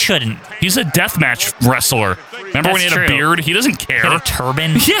 Well, he shouldn't. He's a deathmatch wrestler. Remember when he That's had a true. beard? He doesn't care. He had a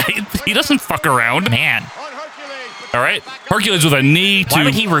turban. Yeah, he doesn't fuck around. Man, All right, Hercules with a knee why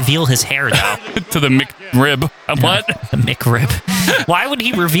would he reveal his hair though? to the McRib. What? The McRib. Why would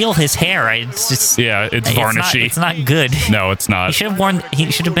he reveal his hair? It's just Yeah, it's varnishy. It's not good. No, it's not. He should have worn.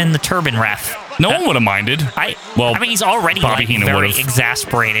 He should have been the turban ref. No one would have minded. I Well, mean, he's already Bobby like Heenan very would've.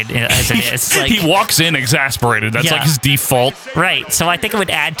 exasperated as it is. Like, He walks in exasperated. That's Yeah. like his default. right. So I think it would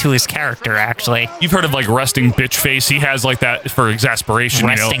add to his character. Actually, You've heard of like resting bitch face. He has like that for exasperation.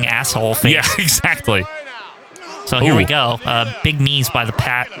 resting You know? asshole face. Yeah, exactly. So here we Ooh. go. Big knees by the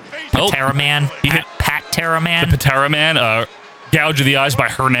Patera man. He hit- Patera man. Patera man, gouge of the eyes by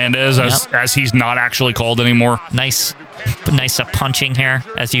Hernandez, as he's not actually called anymore. Nice punching here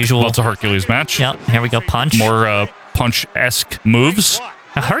as usual. Well, it's a Hercules match. Yep. Here we go. Punch. More punch-esque moves.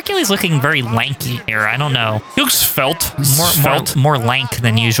 Now, Hercules looking very lanky here. I don't know. He looks felt. More lank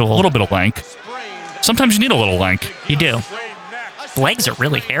than usual. A little bit of lank. Sometimes you need a little lank. You do. Legs are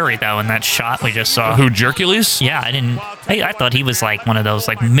really hairy though in that shot we just saw. Who, Hercules? Yeah, I thought he was like one of those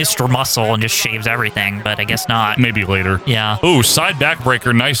like Mr. Muscle and just shaves everything, but I guess not. Maybe later. Yeah. Ooh, side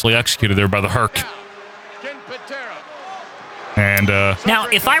backbreaker, nicely executed there by the Herc. And Now,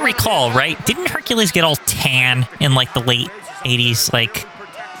 if I recall, right, didn't Hercules get all tan in like the late 80s? Like,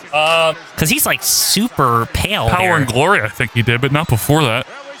 because he's like super pale. Power here. and Glory, I think he did, but not before that.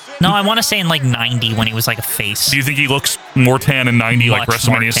 No, I want to say in like 90 when he was like a face. Do you think he looks more tan in 90, like Much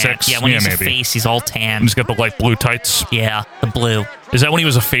more WrestleMania tan. 6? Yeah, when he's maybe. a face, he's all tan. He's got the light blue tights. Yeah, the blue. Is that when he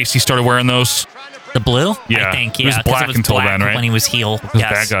was a face he started wearing those? The blue? Yeah. I think, It was yeah. 'cause black until black then, right? when he was heel. was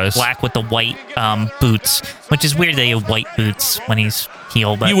Yes, bad guys. black with the white boots, which is weird they have white boots when he's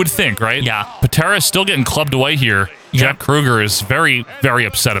heel. But You would think, right? Yeah. Patera is still getting clubbed away here. Yeah. Jack Kruger is very, very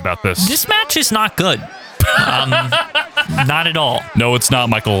upset about this. this match is not good. Not at all. No, it's not,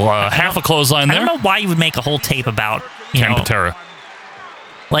 Michael. Half a clothesline I there. don't know why you would make a whole tape about, you Ken know, Patera.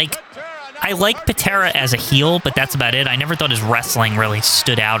 like, I like Patera as a heel, but that's about it. I never thought his wrestling really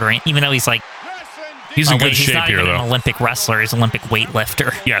stood out, or even though he's like, He's in good he's shape not here, even though. an Olympic wrestler. He's an Olympic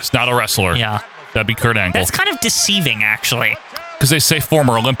weightlifter. Yes, not a wrestler. Yeah. That'd be Kurt Angle. That's kind of deceiving, actually. Because they say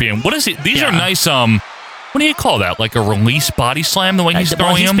former Olympian. What is it? These are Yeah. nice, what do you call that? Like a release body slam, the way he's Well,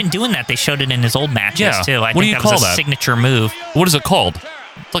 throwing he's him? been doing that. They showed it in his old matches, Yeah. too. I What do think you that call was a that? signature move. What is it called?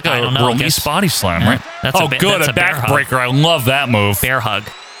 It's like I a don't know, I release guess- body slam, Yeah, right? that's a oh, ba- good. that's A a bear hug. backbreaker. I love that move. Bear hug.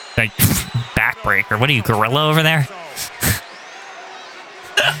 Thank Backbreaker. What are you, gorilla over there?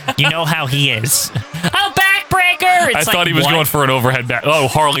 You know how he is. Oh, backbreaker! It's I like, thought he was what? going for an overhead back. Oh,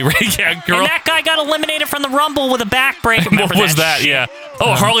 Harley Race. Yeah, girl. And that guy got eliminated from the Rumble with a backbreaker. Remember What was that? shit? Yeah.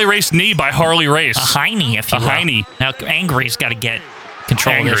 Oh, Harley Race knee by Harley Race. A hiney, if you A will. hiney. Now, Angry's got to get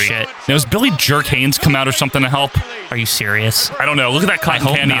control of this shit. Now, does Billy Jerk Haynes come out or something to help? Are you serious? I don't know. Look at that cotton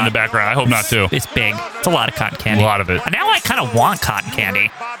hope candy in not. the background. I hope not, too. It's big. It's a lot of cotton candy. A lot of it. Now I kind of want cotton candy.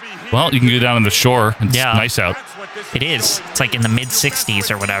 Well, you can go down on the shore. It's Yeah. nice out. It is. It's like in the mid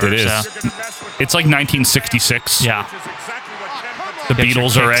 60s or whatever. It is. So. It's like 1966. Yeah. The Get your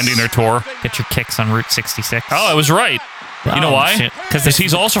Beatles are kicks. ending their tour. Get your kicks on Route 66. Oh, I was right. You know Oh, why? shit. Because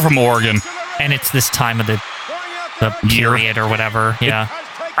he's also from Oregon. And it's this time of the period or whatever. Yeah.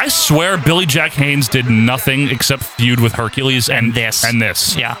 I swear Billy Jack Haynes did nothing except feud with Hercules and this. And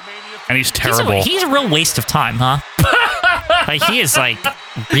this. Yeah. And he's terrible. He's a real waste of time, huh? Like, he is, like,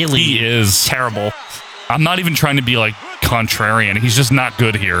 really He is. terrible. I'm not even trying to be, like, contrarian. He's just not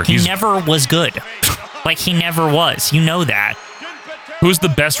good here. He never was good. Like, he never was. You know that. Who's the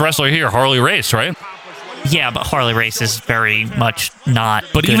best wrestler here? Harley Race, right? Yeah, but Harley Race is very much not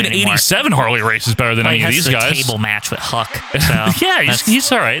But good even anymore. 87 Harley Race is better than Well, any he of has these the guys. table match with Huck. So Yeah, that's-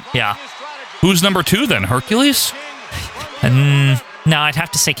 he's all right. Yeah. Who's number 2 then? Hercules? No, I'd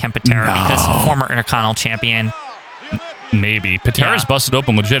have to say Ken Patera because former Intercontinental champion. Maybe. Patera's Yeah. busted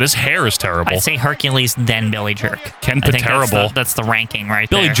open legit. His hair is terrible. I'd say Hercules, then Billy Jerk. Ken I think Patera. that's the ranking right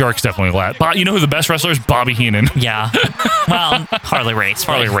Billy there. Jerk's definitely lat. But you know who the best wrestler is? Bobby Heenan. Yeah. Well, Harley Race.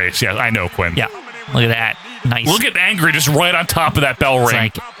 Harley right? Race, yeah, I know, Quinn. Yeah. Look at that. Nice. Look at Angry just right on top of that bell It's ring.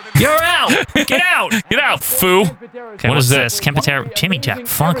 like, you're out. Get out. Get out, foo. Okay, What what's is this? Ken Patera, Jimmy Jack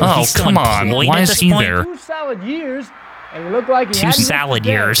Funk. Oh, He's still come on. employed Why at is this he point? there? 2 solid years, and he looked like he 2 hadn't missed a salad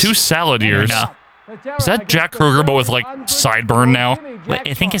day. years. 2 salad years. No. Is that Jack Kruger, but with, like, sideburn now? Wait,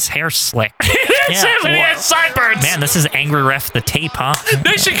 I think his hair's slick. It's him, and he has sideburns. Man, this is Angry Ref the tape, huh?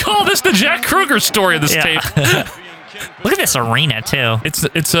 They should call this the Jack Kruger story of this Yeah. tape. Look at this arena too. It's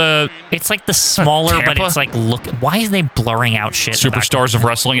It's like the smaller, but Tampa? it's like look. Why are they blurring out shit? in the back? Superstars of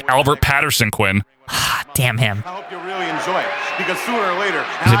Wrestling, Albert Patterson, Quinn. Damn him. I hope you really enjoy it because sooner or later, Look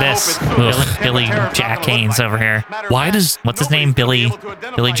and at I this. hope it's soon, Billy Ken Patera's Jack not gonna Haynes look over here. like- Why does What's his name? Billy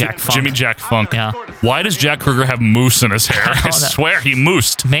Jack Funk. Jimmy Jack Funk? Yeah. Why does Jack Kruger have moose in his hair? I don't know. swear he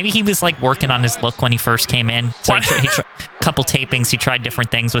moosed. Maybe he was like working on his look when he first came in. So What? couple tapings, he tried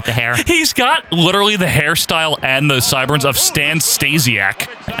different things with the hair. He's got literally the hairstyle and the sideburns of Stan Stasiak.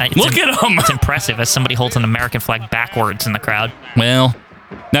 Look at him. It's impressive as somebody holds an American flag backwards in the crowd. Well,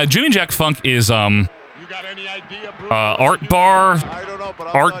 now Jimmy Jack Funk is Art Bar,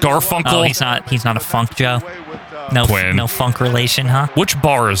 Art Garfunkel. Oh, he's not a funk Joe. No, Quinn. no funk relation, huh? Which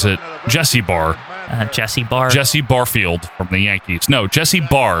bar is it? Jesse Bar. Jesse Barr. Jesse Barfield from the Yankees. No, Jesse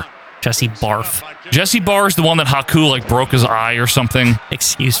Barr. Jesse Barf. Jesse Barr is the one that Haku like broke his eye or something.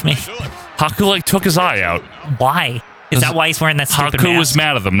 Excuse me. Haku like took his eye out. Why? Is that why he's wearing that stupid Haku mask? was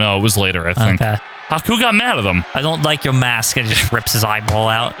mad at them. No, it was later, I think. Okay. Haku got mad at them. I don't like your mask. It just rips his eyeball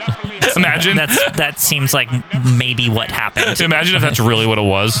out. Imagine. That seems like maybe what happened. Imagine if that's really what it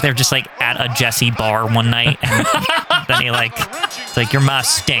was. They're just like at a Jesse bar one night, and then he it's like your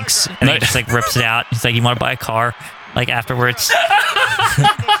mask stinks, and he just like rips it out. He's like, you want to buy a car? Like afterwards.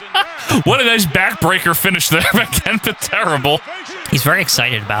 What a nice backbreaker finish there by Ken Patera. He's very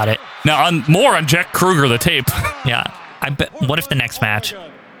excited about it. Now on Jack Kruger, the tape. Yeah. I bet. What if the next match?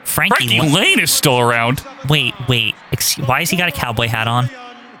 Frankie Lane is still around. Wait. Why has he got a cowboy hat on?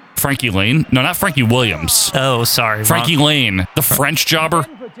 Frankie Lane? No, not Frankie Williams. Oh, sorry. Frankie wrong. Lane, the French jobber.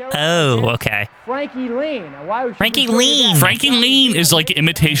 Oh, okay. Frankie Lane. Now, why would she Frankie refer to Lane. that? Frankie Lane is like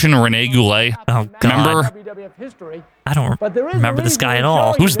imitation Rene Goulet. Oh, God. Remember? WWF history. I don't But there is a remember this reason guy at to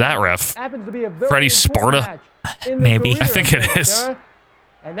all. show you Who's that ref? happens to be a very Freddie important Sparta? match in the Maybe. career I think it of is. Patera,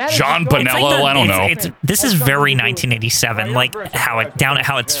 and that is John the story- Bonello, I don't know. This is very 1987. Like how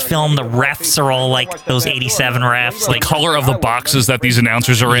it's filmed. The refs are all like those 87 refs. The Like color of the boxes that these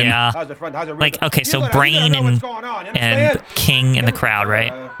announcers are in. yeah. Like okay, so Brain and King in the crowd,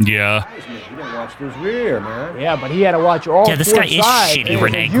 right? Yeah. Yeah, but he had to watch all Yeah, this four guy is sides. shitty, And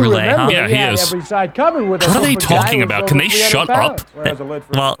Rene if you Goulet, huh? remember, Yeah, he had is. every side covered with What a are they guy who talking was about? over Can they 300 shut pounds.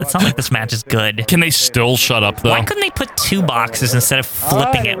 up? Well, it's not like this match is good. Can they still shut up though? Why couldn't they put 2 boxes instead of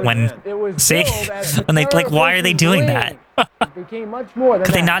flipping it when? It was See, billed as when they like, why are they doing that? It became much more than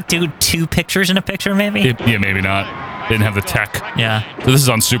Could they that. not do 2 pictures in a picture, maybe? Yeah, maybe not. They didn't have the tech. Yeah. So this is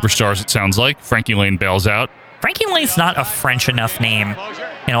on Superstars, it sounds like. Frankie Lane bails out. Frankie Lane's not a French enough name,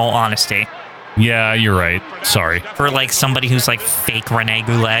 in all honesty. Yeah, you're right. Sorry. For like somebody who's like fake Rene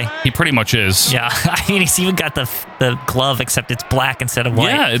Goulet. He pretty much is. Yeah, I mean, he's even got the glove, except it's black instead of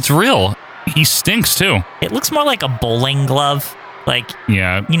white. Yeah, it's real. He stinks too. It looks more like a bowling glove. Like,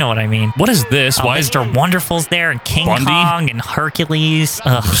 yeah, you know what I mean. What is this? Why is Mr. Wonderful's there and King Bundy? Kong and Hercules?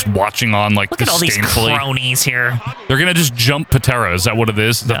 Ugh. Just watching on like Look at all these disdainfully. cronies here. They're gonna just jump Patera. Is that what it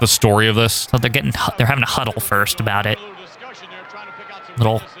is? Is that the story of this? So they're having a huddle first about it.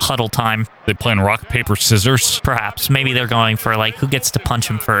 Little huddle time. They playing rock, paper, scissors? Perhaps. Maybe they're going for like, who gets to punch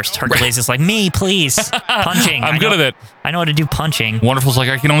him first? Hercules is like, me, please. Punching. I'm good at it. I know how to do punching. Wonderful's like,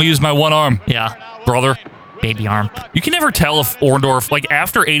 I can only use my one arm. Yeah. Brother. Baby arm. You can never tell if Orndorff, like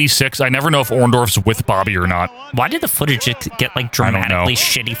after 86, I never know if Orndorff's with Bobby or not. Why did the footage get like dramatically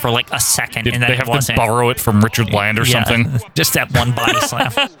shitty for like a second? Did and then they have it wasn't? to borrow it from Richard Land or something? Just that one body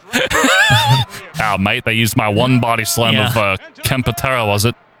slam. Oh, mate, they used my one body slam of Ken Patera, was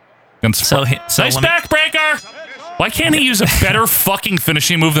it? So nice backbreaker! Why can't he use a better fucking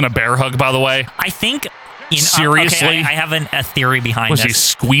finishing move than a bear hug, by the way? I think... Seriously? Okay, I have a theory behind Was this. he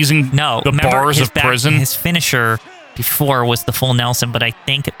squeezing the remember bars his of prison? His finisher before was the full Nelson, but I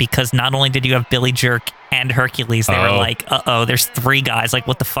think because not only did you have Billy Jerk and Hercules, they were like, there's three guys. Like,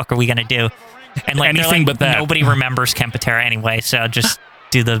 what the fuck are we going to do? And like, anything but that. Nobody remembers Ken Patera anyway, so just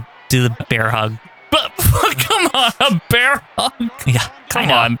do the bear hug. But come on, a bear hug? Yeah, come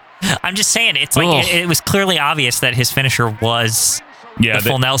on. I'm just saying, it's like it was clearly obvious that his finisher was the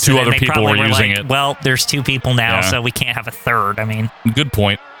full Nelson. Two other and they people were using like, it. Well, there's two people now, Yeah. so we can't have a third. I mean, good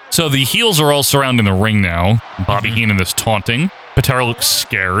point. So the heels are all surrounding the ring now. Bobby Heenan is taunting. Patera looks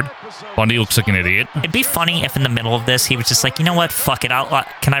scared. Bundy looks like an idiot. It'd be funny if in the middle of this he was just like, you know what, fuck it,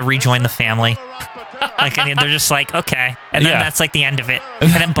 can I rejoin the family? Like, and they're just like, okay, and then that's like the end of it.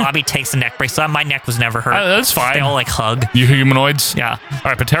 And then Bobby takes the neck brace. So my neck was never hurt. That's fine. They all like hug. You humanoids? Yeah. All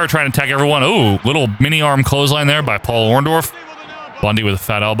right, Patera trying to attack everyone. Ooh, little mini arm clothesline there by Paul Orndorff. Bundy with a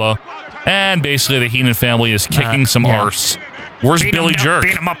fat elbow. And basically the Heenan family is kicking some arse. Where's Billy Jerk?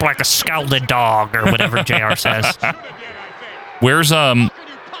 Beat him up like a scalded dog or whatever JR says. Where's the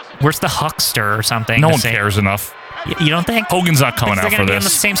Huckster or something? No one cares enough. You don't think? Hogan's not coming They're out for gonna be on the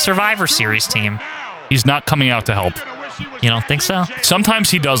this. same Survivor Series team. He's not coming out to help. You don't think so?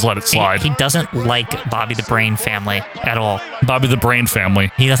 Sometimes he does let it slide. He doesn't like Bobby the Brain family at all. Bobby the Brain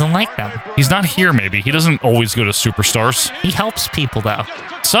family. He doesn't like them. He's not here, maybe. He doesn't always go to Superstars. He helps people, though.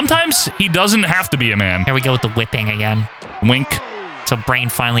 Sometimes he doesn't have to be a man. Here we go with the whipping again. Wink. So Brain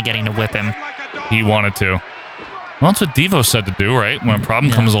finally getting to whip him. He wanted to. Well, that's what Devo said to do, right? When a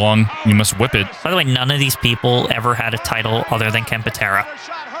problem comes along, you must whip it. By the way, none of these people ever had a title other than Ken Patera.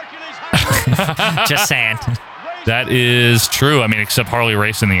 Just saying. That is true. I mean, except Harley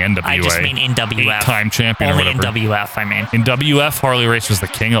Race in the NWA. I just mean in WF. 8-time champion Only or whatever. in WF, I mean. In WF, Harley Race was the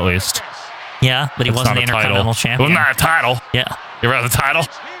king at least. Yeah, but he That's wasn't not the a title. Intercontinental Champion. Well, not a title. Yeah. You ever have the title?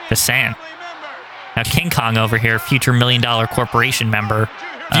 Just saying. Now, King Kong over here, future $1 million corporation member.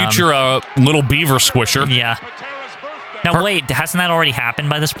 Future little beaver squisher. Yeah. Now, wait, hasn't that already happened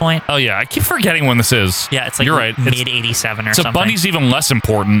by this point? Oh, yeah. I keep forgetting when this is. Yeah, it's like You're right. mid-'87 or so something. Bundy's even less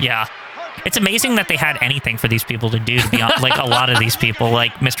important. Yeah. It's amazing that they had anything for these people to do, to be honest. Like, a lot of these people,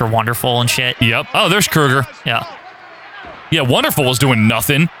 like Mr. Wonderful and shit. Yep. Oh, there's Kruger. Yeah. Yeah, Wonderful was doing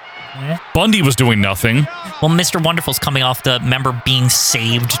nothing. Yeah. Bundy was doing nothing. Well, Mr. Wonderful's coming off the member being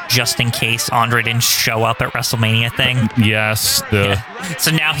saved just in case Andre didn't show up at WrestleMania thing. Yes.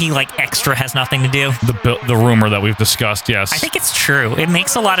 So now he, like, extra has nothing to do. The rumor that we've discussed, yes. I think it's true. It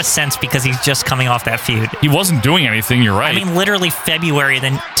makes a lot of sense because he's just coming off that feud. He wasn't doing anything, you're right. I mean, literally February,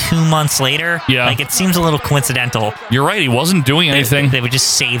 then 2 months later. Yeah. Like, it seems a little coincidental. You're right, he wasn't doing anything. They would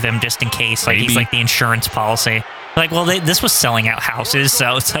just save him just in case. Like, he's like the insurance policy. Like, well, this was selling out houses,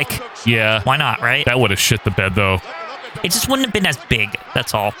 so it's like, yeah, why not, right? That would have shit the bed, though. It just wouldn't have been as big,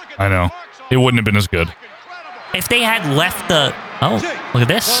 that's all. I know. It wouldn't have been as good. If they had left the... Oh, look at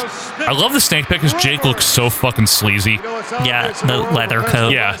this. I love the snake pit because Jake looks so fucking sleazy. Yeah, the leather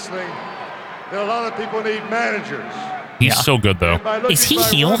coat. Yeah. There are a lot of people need managers. He's so good, though. Is he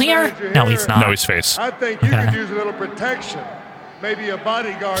heel here? No, he's not. No, he's face. I think you could use a little protection. Maybe a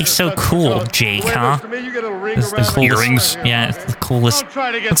bodyguard. He's so cool, Jake, huh? It's the coolest. Earrings. Yeah, it's the coolest.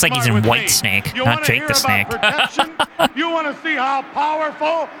 Looks like he's in White Snake, not Jake the Snake. You want to see how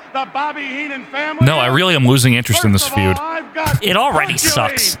powerful the Bobby Heenan family No, I really am losing interest in this feud. It already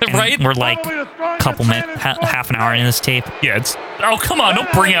sucks, right? We're like couple minutes, half an hour into this tape. Yeah, it's... Oh, come on,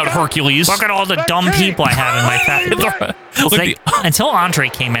 don't bring out Hercules. Look at all the dumb people I have in my fat... Like, until Andre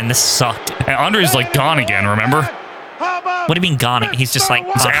came in, this sucked. And Andre's like gone again, remember? What do you mean gone? He's just like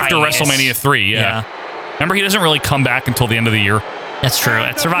It's on after hiatus. WrestleMania 3, yeah. Remember, he doesn't really come back until the end of the year. That's true.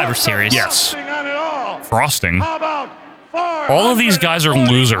 At Survivor Series. Yes. Frosting. All of these guys are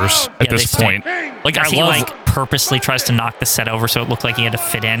losers at this point. Like, I he love... purposely tries to knock the set over so it looked like he had to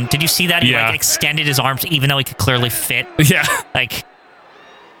fit in. Did you see that? He extended his arms even though he could clearly fit. Yeah. Like...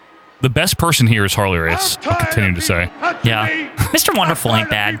 The best person here is Harley Race, I'll continue to say. Yeah. Mr. Wonderful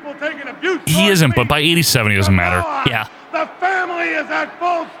ain't bad. He isn't, but by 87, he doesn't matter. Yeah. The family is at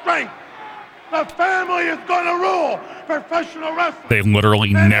full strength. The family is going to rule professional wrestling. They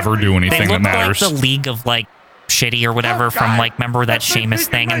literally never do anything that matters. They look like the League of, like, Shitty or whatever from, like, remember that Sheamus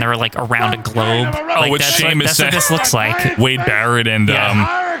thing and they're, like, around a globe? Oh, like, it's Sheamus. That's what this looks like. Wade Barrett and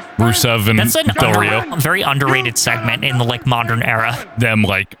Rusev and Del Rio. Very underrated segment in the, like, modern era. Them,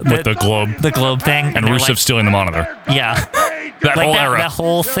 like, with the globe. The globe thing. And Rusev stealing the monitor. Yeah. That whole era. That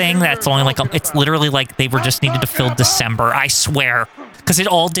whole thing, that's only, like, it's literally like they were just needed to fill December. I swear. Because it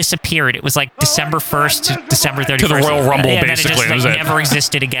all disappeared. It was like December 1st to December 31st. To the Royal Rumble, basically. And then it just never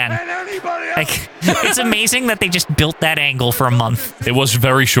existed again. Like, it's amazing that they just built that angle for a month. It was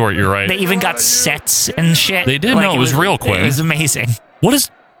very short, you're right. They even got sets and shit. They did. Like, it was real, Quinn. It was amazing.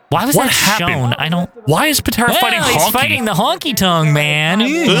 Why was that shown? I don't... Why is Patera fighting Honky? He's fighting the honky tongue, man.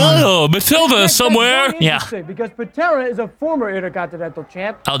 Oh, Matilda somewhere. Yeah. Because Patera is a former Intercontinental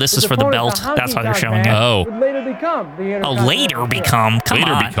champ. Oh, this is for the belt. That's why they're showing it. Oh. Would later become the Intercontinental Later become? Come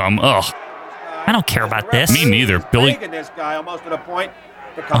on. Later become? Ugh. I don't care about this. Me neither. Billy...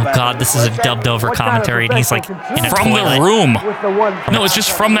 Oh, God, this is a dubbed-over commentary, and he's, like, in a from toilet. the room. No, it's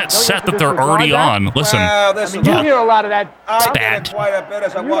just from that set that they're already on. Listen. You hear a lot of that. It's bad.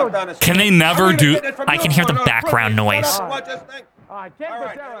 Can they never do... I can hear the background noise.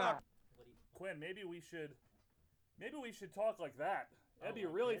 Quinn, maybe we should talk like that. That'd be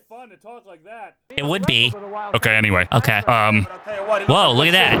really fun to talk like that. It would be. Okay, anyway. Okay. Whoa, look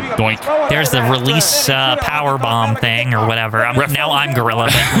at that. Doink. There's the release power bomb thing or whatever. Now I'm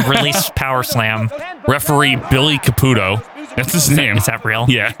Gorilla, but release power slam. Referee Billy Caputo. That's his name. Is that real?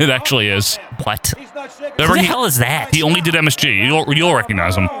 Yeah, it actually is. What? Who the hell is that? He only did MSG. You'll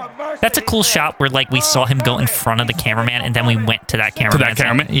recognize him. That's a cool shot where, like, we saw him go in front of the cameraman, and then we went to that cameraman. To that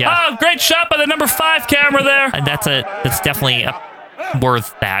cameraman? Yeah. Oh, great shot by the number 5 camera there. And that's definitely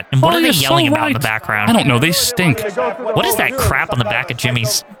worth that. And what are they yelling about in the background? I don't know. They stink. What is that crap on the back of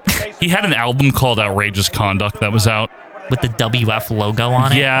Jimmy's? He had an album called Outrageous Conduct that was out. With the WF logo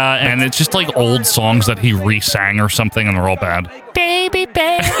on it? Yeah, and it's just like old songs that he re-sang or something, and they're all bad. Baby,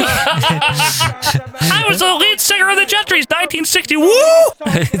 baby. I was the lead singer of the Gentrys, 1960. Woo!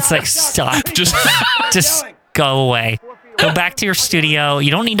 It's like, stop. Just go away. Go back to your studio.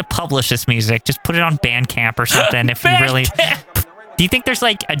 You don't need to publish this music. Just put it on Bandcamp or something if you really... Do you think there's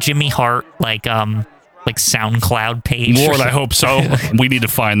like a Jimmy Hart like SoundCloud page? Lord, I hope so. We need to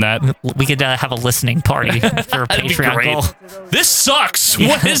find that. We could have a listening party for a Patreon goal. This sucks. Yeah.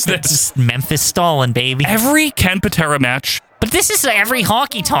 What is this? Memphis stalling, baby. Every Ken Patera match. But this is every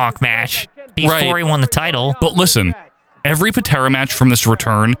Honky Tonk match before he won the title. But listen, every Patera match from this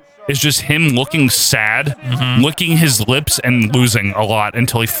return is just him looking sad, licking his lips, and losing a lot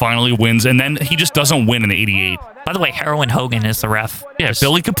until he finally wins, and then he just doesn't win in 88. By the way, Heroin Hogan is the ref. Yeah,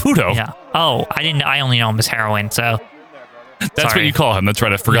 Billy Caputo. Yeah. Oh, I only know him as Heroin, so... That's what you call him. That's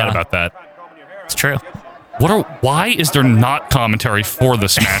right. I forgot about that. It's true. Why is there not commentary for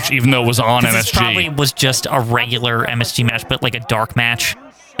this match, even though it was on MSG? This probably was just a regular MSG match, but like a dark match.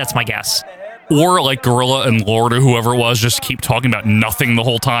 That's my guess. Or like Gorilla and Lord or whoever it was just keep talking about nothing the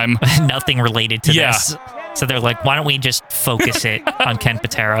whole time. Nothing related to this. So they're like, why don't we just focus it on Ken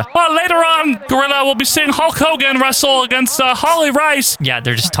Patera? Well, later on, Gorilla will be seeing Hulk Hogan wrestle against Holly Rice. Yeah,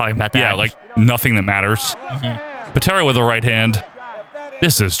 they're just talking about that. Yeah, like nothing that matters. Patera with the right hand.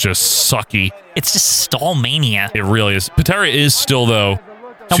 This is just sucky. It's just stall mania. It really is. Patera is still, though.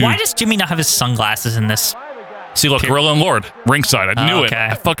 Now, why does Jimmy not have his sunglasses in this? See, look, Gorilla and Lord, ringside. I knew it.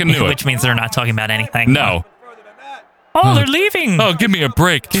 I fucking knew it. Which means they're not talking about anything. No. Oh, they're leaving. Oh, give me a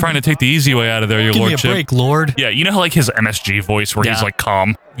break. Trying to take the easy way out of there, your lordship. Give me a break, Lord. Yeah, you know how like his MSG voice where he's like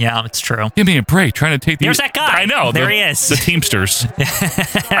calm? Yeah, it's true. Give me a break. Trying to take the... There's that guy. I know. There he is. The Teamsters.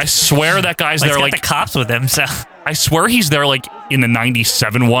 I swear that guy's there like... the cops with him, so... I swear he's there like in the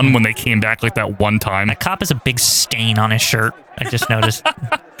 97 one when they came back like that one time. That cop has a big stain on his shirt. I just noticed.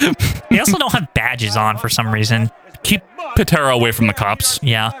 They also don't have badges on for some reason. Keep Patera away from the cops.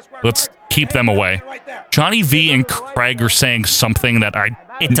 Yeah. Let's keep them away. Johnny V and Craig are saying something that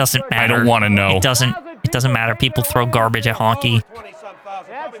it doesn't matter. I don't want to know. It doesn't matter. People throw garbage at Honky.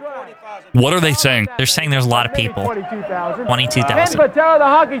 What are they saying? They're saying there's a lot of people. 22,000. Ken Patera, the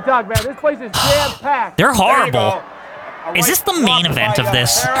Honky Tonk, man. This place is jam-packed. They're horrible. Is this the main event of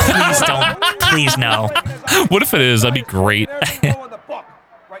this? Please don't. Please no. What if it is? That'd be great.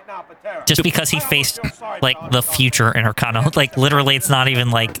 Just because he faced like the future Intercontinental, like literally, it's not even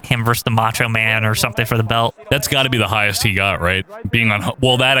like him versus the Macho Man or something for the belt. That's got to be the highest he got, right? Being on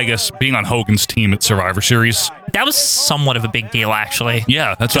I guess being on Hogan's team at Survivor Series. That was somewhat of a big deal, actually.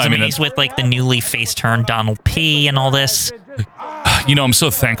 Yeah, that's what I mean. He's with like the newly face-turned Donald P. and all this. You know, I'm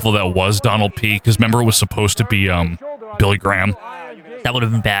so thankful that was Donald P. Because remember, it was supposed to be Billy Graham. That would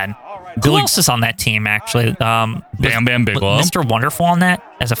have been bad. Who else is on that team, actually? Bam Bam Bigelow. Mr. Wonderful on that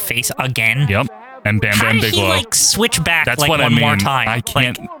as a face again? Yep. And Bam Bam Bigelow. How did he, like, switch back That's like what one I mean. more time? I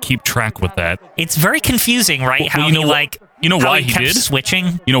can't keep track with that. It's very confusing, right? Well, you know why he kept did?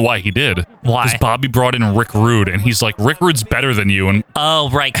 switching? You know why he did? Why? Because Bobby brought in Rick Rude, and he's like, Rick Rude's better than you. And oh,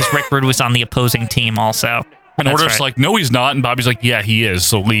 right, because Rick Rude was on the opposing team also. And Order's like, no, he's not. And Bobby's like, yeah, he is,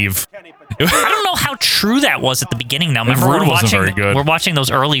 so leave. I don't know how true that was at the beginning, though. Remember, Rude wasn't very good. We're watching those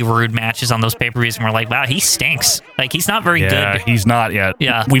early Rude matches on those pay-per-views, and we're like, wow, he stinks. Like, he's not very good. Yeah, he's not yet.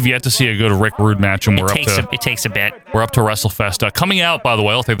 Yeah. We've yet to see a good Rick Rude match, and it takes a bit. We're up to WrestleFest. Coming out, by the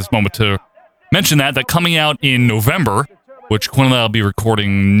way, I'll take this moment to mention that coming out in November, which Quinn and I will be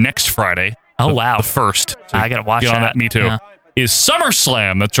recording next Friday. Oh, wow. The 1st. So I got to watch get on that. Me too. Yeah. Is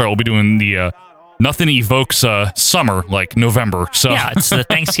SummerSlam. That's right. We'll be doing the... Nothing evokes summer like November. So yeah, it's the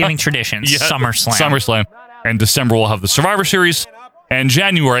Thanksgiving tradition. Yeah, SummerSlam. And December we'll have the Survivor Series. And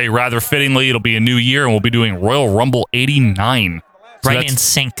January, rather fittingly, it'll be a new year, and we'll be doing Royal Rumble 89. So right in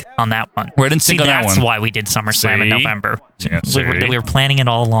sync on that one. Right in sync on that one. That's why we did SummerSlam in November. Yeah, we were planning it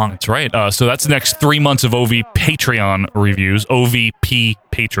all along. That's right. So that's the next 3 months of OV Patreon reviews. OVP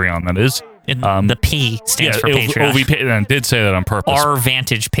Patreon, that is. The P stands for Patreon. OVP, I did say that on purpose. Our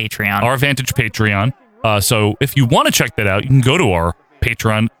Vantage Patreon. Our Vantage Patreon. So if you want to check that out, you can go to our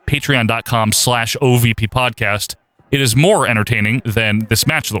Patreon, patreon.com/OVP podcast. It is more entertaining than this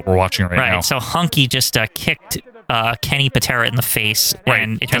match that we're watching right now. Right, so Hunky just kicked Kenny Patera in the face. Right,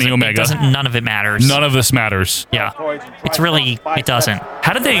 and Kenny Omega. None of it matters. None of this matters. Yeah. It doesn't.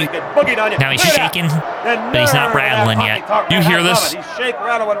 How did they... Now he's shaking, but he's not rattling yet. You hear this?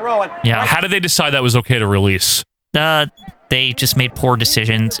 Yeah. How did they decide that was okay to release? They just made poor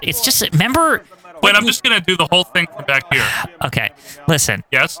decisions. It's just, remember... Wait, I'm just going to do the whole thing from back here. Okay, listen.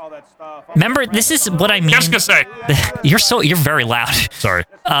 Yes? Remember, this is what I mean. Jessica, say. You're very loud. Sorry.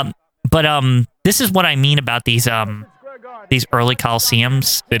 But this is what I mean about these early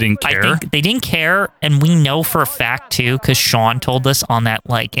Coliseums. They didn't care. I think they didn't care, and we know for a fact too, because Sean told us on that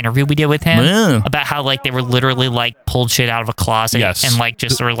interview we did with him about how they were literally pulled shit out of a closet and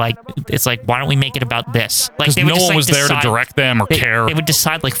just were it's why don't we make it about this? Because no one was there to direct them or care. They would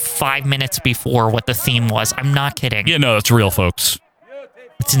decide 5 minutes before what the theme was. I'm not kidding. Yeah, no, that's real, folks.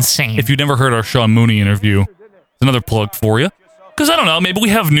 It's insane. If you've never heard our Sean Mooney interview, it's another plug for you. Because I don't know, maybe we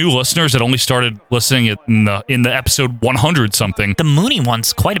have new listeners that only started listening in the episode 100 something. The Mooney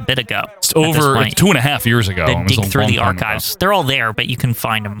one's quite a bit ago. It's over 2.5 years ago. They dig through the archives. They're all there, but you can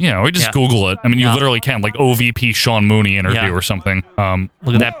find them. Yeah, or just Google it. I mean, you literally can, OVP Sean Mooney interview or something.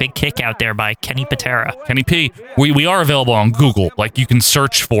 Look at that big kick out there by Kenny Patera. Kenny P. We are available on Google. You can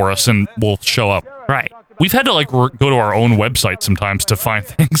search for us and we'll show up. Right. We've had to go to our own website sometimes to find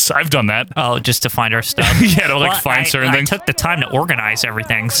things. I've done that. Oh, just to find our stuff. Yeah, to find certain things. I took the time to organize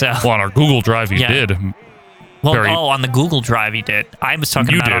everything. So on our Google Drive, you did. Well, on the Google Drive, you did. I was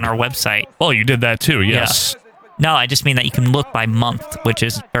talking about on our website. Well, you did that too. Yes. Yeah. No, I just mean that you can look by month, which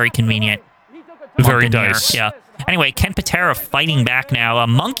is very convenient. Very nice. Yeah. Anyway, Ken Patera fighting back now. A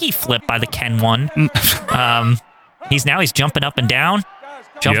monkey flip by the Ken one. He's jumping up and down.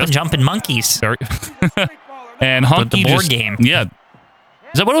 Jumping monkeys. And Hunky the board game. Yeah. Is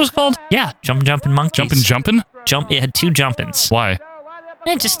that what it was called? Yeah, jumping monkeys. Jumping? It had 2 jumpings. Why?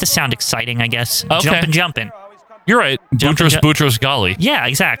 Just to sound exciting, I guess. Okay. Jumping. You're right. Boutros Ghali. Yeah,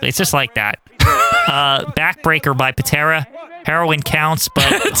 exactly. It's just like that. Backbreaker by Patera. Heroin counts, but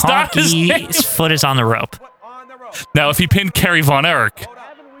Honky's foot is on the rope. Now, if he pinned Kerry Von Erich,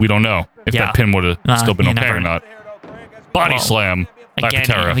 we don't know if that pin would have still been okay or not. Body slam.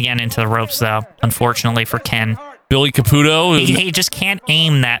 Again into the ropes, though, unfortunately for Ken. Billy Caputo. He just can't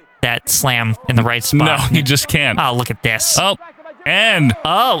aim that slam in the right spot. No, he just can't. Oh, look at this. Oh, and...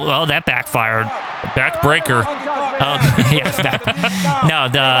 Oh, that backfired. Backbreaker. Oh, yeah. No,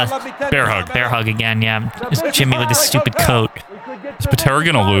 the... Bear hug. Bear hug again, yeah. It's Jimmy with his stupid coat. Is Patera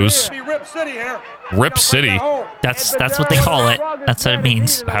going to lose? Rip City. That's what they call it. That's what it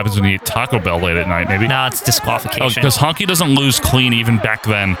means. What happens when you eat Taco Bell late at night, maybe? No, it's disqualification. Oh, because Honky doesn't lose clean even back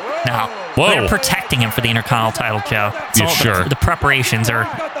then. No. Whoa. They're protecting him for the Intercontinental title, Joe. Sure. The preparations are...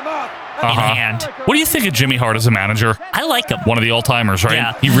 hand. What do you think of Jimmy Hart as a manager? I like him. One of the all-timers, right?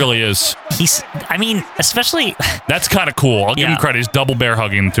 Yeah. He really is. Especially... That's kind of cool. I'll give him credit. He's double bear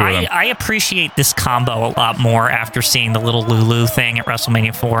hugging the two of them. I appreciate this combo a lot more after seeing the little Lulu thing at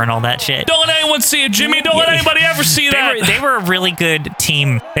WrestleMania 4 and all that shit. Don't let anyone see it, Jimmy. Don't let anybody ever see that. They were a really good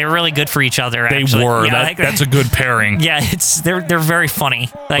team. They were really good for each other, actually. They were. Yeah, that's a good pairing. Yeah, they're very funny.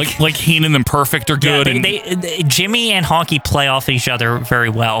 Like Heenan and Perfect are good. They Jimmy and Honky play off each other very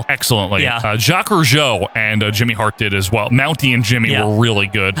well. Excellently. Yeah. Jacques Rougeau and Jimmy Hart did as well. Mountie and Jimmy were really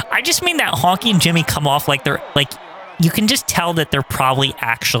good. I just mean that Honky and Jimmy come off like they're like... You can just tell that they're probably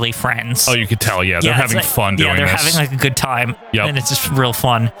actually friends. Oh, you could tell. Yeah, they're having fun doing this. Yeah, they're having like a good time. Yep. And it's just real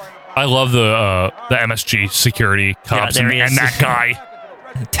fun. I love the MSG security cops and that guy.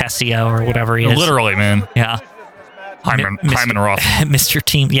 Tessio or whatever he is. Literally, man. Yeah. Hyman Roth. Mr.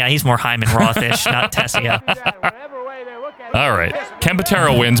 Team. Yeah, he's more Hyman Roth-ish, not Tessio. All right. Ken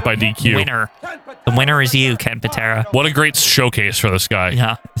Patera wins by DQ. The winner is you, Ken Patera. What a great showcase for this guy.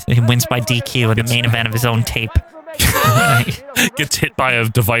 Yeah. He wins by DQ in the main event of his own tape. Gets hit by a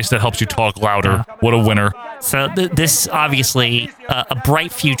device that helps you talk louder. What a winner. So this obviously a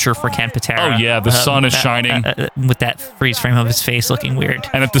bright future for Ken Patera. Oh yeah, the sun is shining. With that freeze frame of his face looking weird.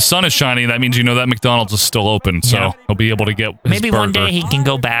 And if the sun is shining, that means that McDonald's is still open, so he'll be able to get his Maybe burger. one day he can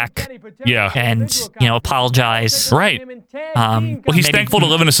go back. Yeah. And apologize. Right. Well, he's thankful to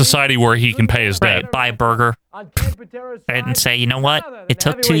live in a society where he can pay his debt. Buy a burger and say, you know what? It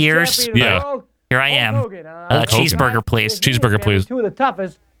took 2 years. Yeah. Here I am. Cheeseburger, please. Cheeseburger, please. Two of the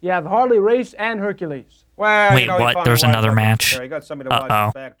toughest. You have Harley Race and Hercules. Well, wait, what? There's another match.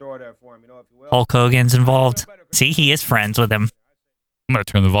 Uh-oh. Hulk Hogan's involved. See, he is friends with him. I'm going to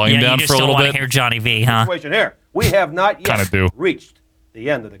turn the volume down for a little bit. You just don't want to hear Johnny V, huh? Situation here. We have not yet reached the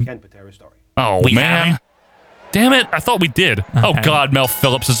end of the Ken Patera story. Oh, man. Damn it. I thought we did. Okay. Oh, God. Mel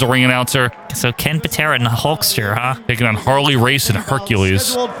Phillips is the ring announcer. So Ken Patera and the Hulkster, huh? Taking on Harley Race and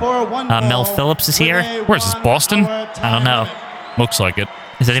Hercules. Mel Phillips is here. Where's this, Boston? I don't know. Looks like it.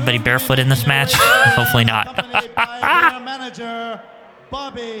 Is anybody barefoot in this match? Hopefully not.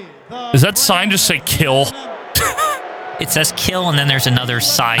 Does that sign just say kill? It says kill, and then there's another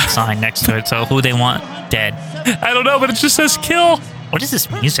side sign next to it. So who they want dead? I don't know, but it just says kill. What is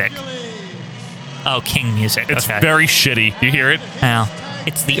this music? Oh, King music. It's very shitty. You hear it? Well,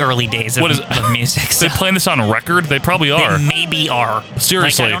 it's the early days of music. So. They playing this on record? They probably are. They maybe are.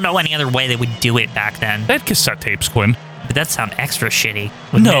 Seriously. I don't know any other way they would do it back then. They had cassette tapes, Quinn. But that sound extra shitty.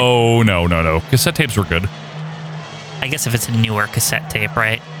 No. Cassette tapes were good. I guess if it's a newer cassette tape,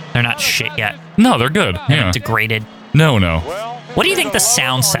 right? They're not shit yet. No, they're good. They're degraded. No. What do you think the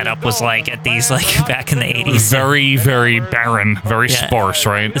sound setup was like at these, back in the 80s? Very, very barren, very sparse,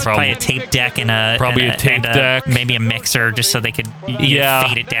 right? It's probably a tape deck and a tape deck, maybe a mixer, just so they could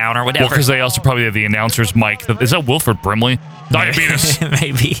fade it down or whatever. Well, because they also probably have the announcer's mic. Is that Wilford Brimley? Diabetes.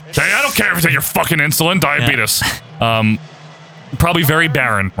 Maybe. I don't care if it's your fucking insulin. Diabetes. Yeah. Probably very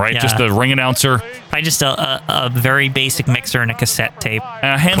barren, right? Just the ring announcer. Probably just a very basic mixer and a cassette tape.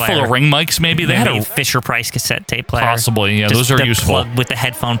 And a handful of ring mics, maybe. They had a Fisher Price cassette tape player. Possibly, yeah. Those are useful. Plug with the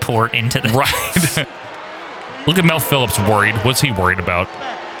headphone port into the. Right. Look at Mel Phillips worried. What's he worried about?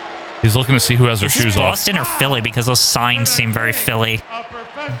 He's looking to see who has their shoes off. Boston or Philly? Because those signs seem very Philly.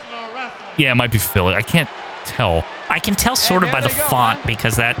 Yeah, it might be Philly. I can't tell. I can tell sort of by the font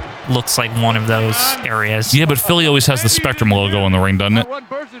because that looks like one of those areas. Yeah, but Philly always has the Spectrum logo in the ring, doesn't it?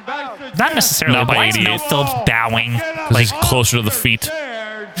 Not necessarily. Not by Why 88. is Mel Phillips bowing? Because he's closer to the feet.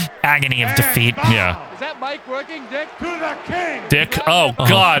 Agony of defeat. Yeah. Is that mic working, Dick? To the king. Dick? Oh,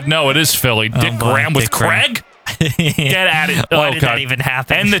 God, no, it is Philly. Dick Graham with Craig? Get at it. Why did that even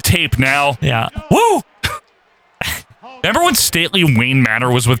happen? End the tape now. Yeah. Woo! Remember when Stately Wayne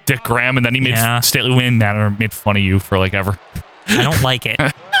Manor was with Dick Graham, and then he made Stately Wayne Manor made fun of you for ever? I don't like it.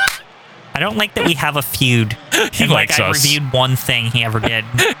 I don't like that we have a feud. He likes I us. reviewed one thing he ever did.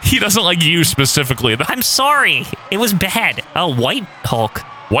 He doesn't like you specifically. I'm sorry. It was bad. Oh, White Hulk.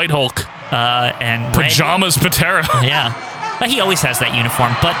 White Hulk. And Pajamas Patera. Yeah. But he always has that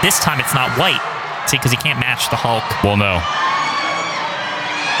uniform, but this time it's not white. See, because he can't match the Hulk. Well, no.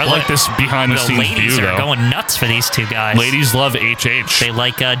 I like this behind-the-scenes view, ladies are though. going nuts for these two guys. Ladies love HH. They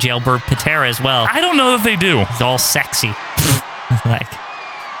like Jailbird Patera as well. I don't know if they do. He's all sexy.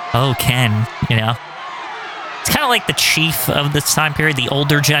 Oh, Ken, It's kind of like the chief of this time period, the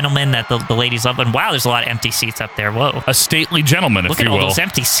older gentleman that the ladies love. And wow, there's a lot of empty seats up there. Whoa. A stately gentleman, if you will. Look at all those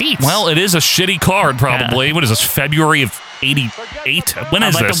empty seats. Well, it is a shitty card, probably. Yeah. What is this, February of 88? When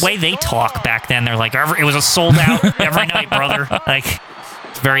is this? The way they talk back then, they're like, it was a sold out every night, brother.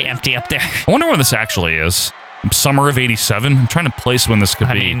 It's very empty up there. I wonder where this actually is. Summer of 87? I'm trying to place when this could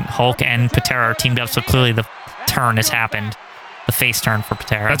be. I mean, Hulk and Patera are teamed up, so clearly the turn has happened. The face turn for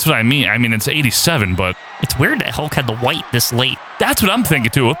Patera. That's what I mean. I mean, it's 87, but... It's weird that Hulk had the white this late. That's what I'm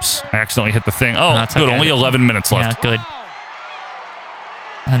thinking, too. Oops. I accidentally hit the thing. Oh, no, good. Okay. Only 11 minutes left. Yeah, good.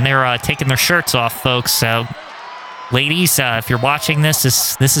 And they're taking their shirts off, folks. So, ladies, if you're watching this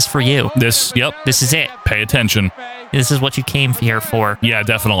is for you. This is it. Pay attention. This is what you came here for. Yeah,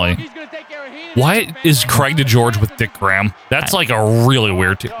 definitely. Why is Craig DeGeorge with Dick Graham? That's like a really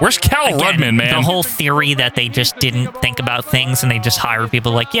weird... Where's Cal Rudman, man? The whole theory that they just didn't think about things and they just hired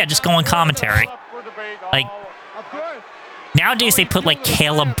people like, yeah, just go on commentary. Like, nowadays they put like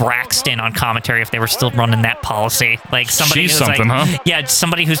Kayla Braxton on commentary if they were still running that policy. Like somebody She's who's something, like, huh? Yeah,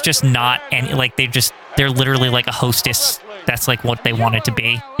 somebody who's just not, and like they're literally like a hostess. That's like what they want it to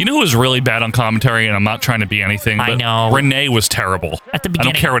be. You know who was really bad on commentary, and I'm not trying to be anything, but I know. Renee was terrible. At the beginning.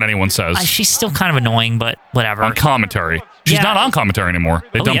 I don't care what anyone says. She's still kind of annoying, but whatever. On commentary. She's not on commentary anymore.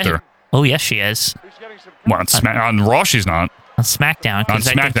 They dumped her. Oh, yes, she is. Well, on Raw, she's not. On SmackDown. On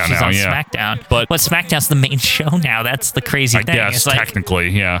SmackDown she's now, on yeah. SmackDown. But SmackDown's the main show now. That's the crazy thing. I guess, it's like, technically,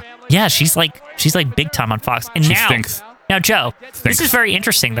 yeah. Yeah, she's like big time on Fox. And She now, stinks. Now, Joe, Stinks. this is very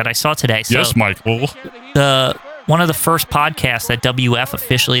interesting that I saw today. So Yes, Michael. one of the first podcasts that WF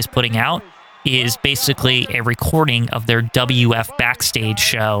officially is putting out is basically a recording of their WF backstage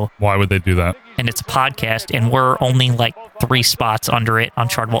show. Why would they do that? And it's a podcast, and we're only like 3 spots under it on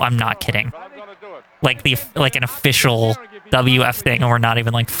Chartable. I'm not kidding. Like an official WF thing, and we're not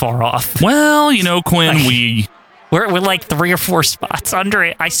even like far off. Well, you know, Quinn, We're like 3 or 4 spots under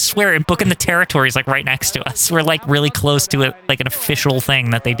it. I swear, and Book in the Territory is like right next to us. We're like really close to it, like an official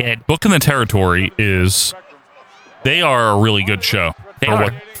thing that they did. Book in the Territory they are a really good show.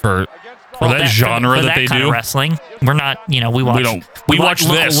 For that genre for that they kind do. Of wrestling. We're not, we watch. We watch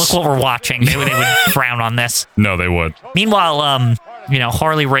this. Look what we're watching. They would frown on this. No, they would. Meanwhile,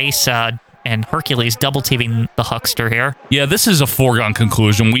 Harley Race and Hercules double teaming the Huckster here. Yeah, this is a foregone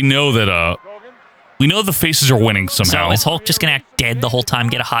conclusion. We know that the faces are winning somehow. So is Hulk just gonna act dead the whole time?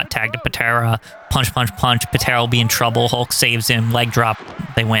 Get a hot tag to Patera, punch. Patera will be in trouble. Hulk saves him, leg drop,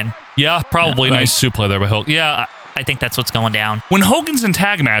 they win. Yeah, probably. Nice suplex there by Hulk. Yeah, I think that's what's going down. When Hogan's in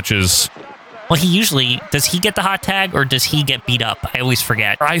tag matches, well, does he get the hot tag or does he get beat up? I always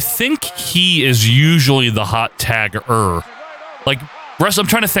forget. I think he is usually the hot tagger. Like, I'm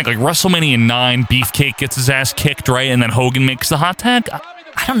trying to think. Like WrestleMania 9, Beefcake gets his ass kicked, right, and then Hogan makes the hot tag.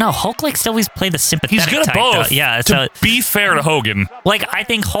 I don't know. Hulk likes to always play the sympathetic He's good at type, both. though. Yeah. To be fair to Hogan. Like, I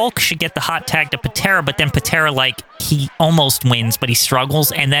think Hulk should get the hot tag to Patera, but then Patera, like, he almost wins, but he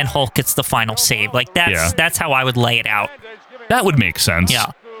struggles, and then Hulk gets the final save. Like, that's how I would lay it out. That would make sense.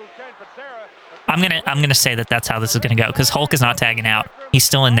 Yeah. I'm gonna say that's how this is gonna go, because Hulk is not tagging out. He's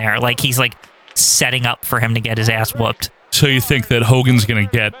still in there. Like, he's like setting up for him to get his ass whooped. So you think that Hogan's gonna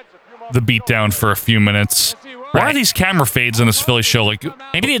get the beatdown for a few minutes? Why are these camera fades on this Philly show? Like,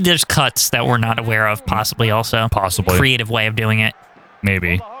 maybe there's cuts that we're not aware of. Possibly. Creative way of doing it.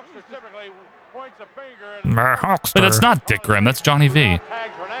 Maybe. Hulkster. But that's not Dick Graham. That's Johnny V.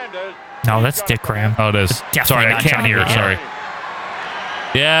 No, that's Dick Graham. Oh, it is. Sorry, I can't hear. Sorry.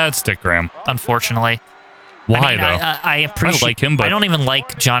 Yeah, it's Dick Graham. Unfortunately. Why, though? I appreciate. I like him, but I don't even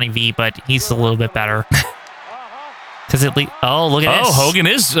like Johnny V, but he's a little bit better. Because look at this. Oh, Hogan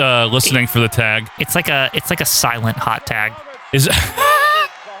is listening for the tag. It's like a silent hot tag. Is it?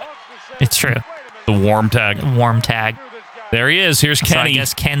 It's true. The warm tag. Warm tag. There he is. Here's Kenny. So I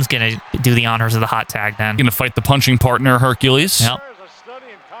guess Ken's gonna do the honors of the hot tag then. Gonna fight the punching partner Hercules. Yep.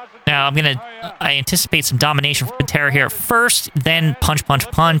 Now I anticipate some domination from Patera here first, then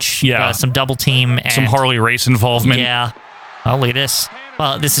punch. Yeah. Some double team and some Harley Race involvement. Yeah. Oh, look at this.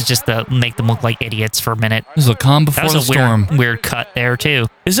 Well, this is just to make them look like idiots for a minute. This is a calm before the storm. Weird cut there too.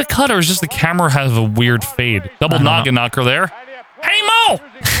 Is it cut or is just the camera have a weird fade? Double noggin knocker there. Hey Mo!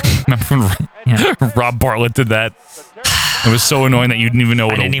 Remember when Rob Bartlett did that? It was so annoying that you didn't even know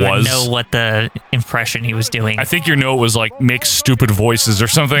what it was. I didn't even know what the impression he was doing. I think your note was like, make stupid voices or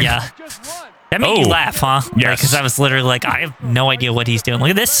something. Yeah. That made you laugh, huh? Yes. Because I was literally like, I have no idea what he's doing. Look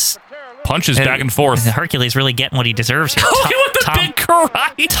at this. Punches back and forth. And Hercules really getting what he deserves here. With the big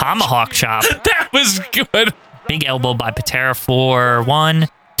karate. Tomahawk chop. That was good. Big elbow by Patera for one.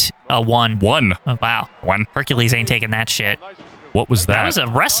 One. Oh, wow. One. Hercules ain't taking that shit. What was that? That was a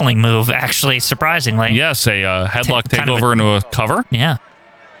wrestling move, actually, surprisingly. Yes, a headlock takeover into a cover. Yeah.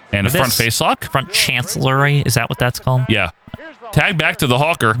 And a front face lock. Front chancellery. Is that what that's called? Yeah. Tag back to the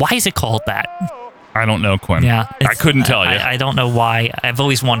Hawker. Why is it called that? I don't know, Quinn. Yeah. I couldn't tell you. I don't know why. I've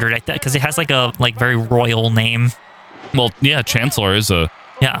always wondered, because it has like a very royal name. Well, yeah, Chancellor is a...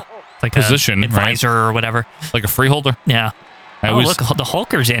 Yeah. like position, a advisor or whatever. Like a freeholder. Yeah. Look, the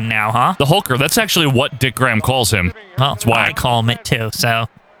Hulker's in now, huh? The Hulker. That's actually what Dick Graham calls him. Well, that's why I call him it too. So,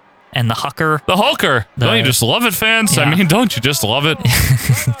 and the Hucker. The Hulker. Don't you just love it, fans? Yeah. I mean, don't you just love it?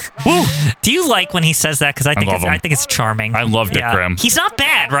 Woo. Do you like when he says that? Because I think it's charming. I love Dick Graham. He's not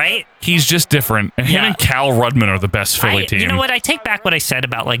bad, right? He's just different. And him and Cal Rudman are the best Philly team. You know what? I take back what I said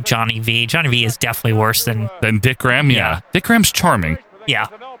about like Johnny V. Johnny V is definitely worse than Dick Graham. Yeah. Dick Graham's charming. Yeah.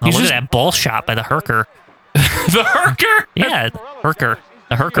 Look at that bull shot by the Herker. The Herker? Yeah, Herker.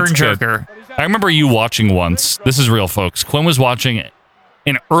 The Herker and Jerker. I remember you watching once. This is real, folks. Quinn was watching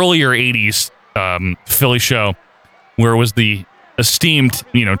an earlier 80s Philly show where it was the esteemed,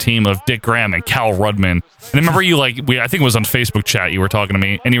 team of Dick Graham and Cal Rudman. And I remember you I think it was on Facebook chat, you were talking to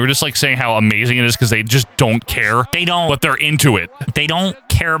me, and you were just like saying how amazing it is because they just don't care. They don't. But they're into it. They don't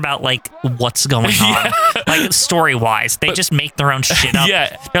care about like what's going on, like story-wise. They just make their own shit up.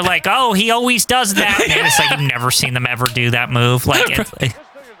 Yeah. They're like, oh, he always does that. And it's like you've never seen them ever do that move. Like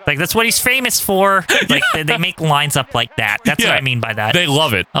that's what he's famous for. Like they make lines up like that. That's what I mean by that. They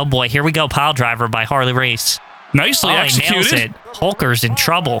love it. Oh boy, here we go. Pile driver by Harley Race. Nicely executed. He nails it. Hulker's in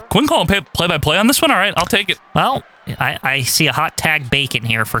trouble. Quinn calling play-by-play on this one? All right, I'll take it. Well, I see a hot tag bacon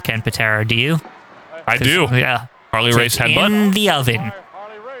here for Ken Patera. Do you? I do. Yeah. Harley Race headbutt. In the oven.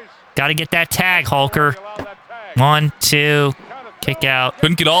 Got to get that tag, Hulker. 1, 2, kick out.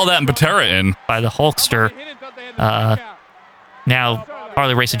 Couldn't get all that in Patera in. By the Hulkster. Now,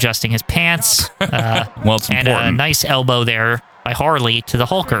 Harley Race adjusting his pants. Well, it's and important. A nice elbow there by Harley to the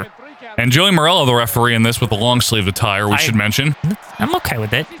Hulker. And Joey Morello, the referee in this with the long-sleeved attire, we should mention. I'm okay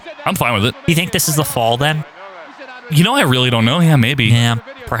with it. I'm fine with it. You think this is the fall then? I really don't know. Yeah, maybe. Yeah,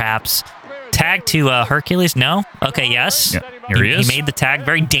 perhaps. Tag to Hercules? No? Okay, yes. Yeah, here he is. He made the tag.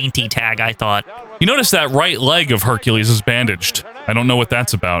 Very dainty tag, I thought. You notice that right leg of Hercules is bandaged. I don't know what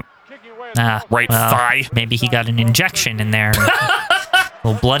that's about. Right thigh. Maybe he got an injection in there. A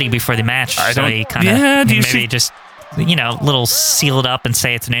little bloody before the match. So he kind of just, little seal it up and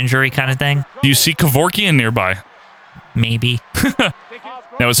say it's an injury kind of thing. Do you see Kevorkian nearby? Maybe.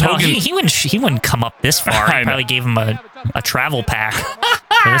 Now, is Hogan... he wouldn't come up this far. I probably gave him a travel pack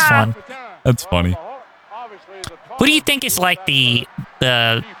for this one. That's funny. Who do you think is like the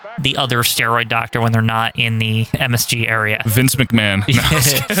other steroid doctor when they're not in the MSG area? Vince McMahon.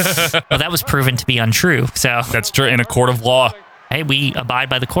 Well, that was proven to be untrue. So that's true in a court of law. Hey, we abide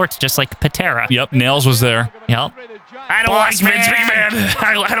by the courts just like Patera. Yep, Nails was there. Yep. I don't like Vince McMahon.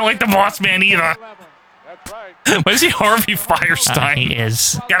 I don't like the Boss Man either. Why is he Harvey Firestein? He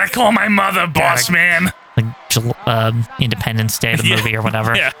is. Gotta call my mother, Boss Man. Like Independence Day, the movie or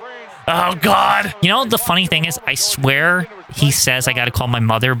whatever. Yeah. Oh, God. The funny thing is, I swear he says I got to call my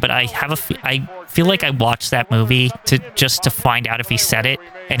mother, but I feel like I watched that movie to find out if he said it,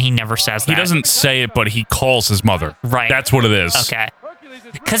 and he never says that. He doesn't say it, but he calls his mother. Right. That's what it is. Okay.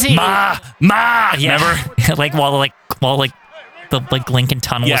 Because Ma. Yeah. Remember? while the Lincoln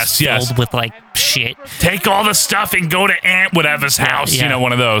Tunnel was filled with shit. Take all the stuff and go to Aunt whatever's house. Yeah.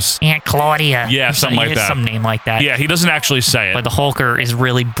 One of those. Aunt Claudia. Yeah, something like that. Some name like that. Yeah, he doesn't actually say it. But the Hulker is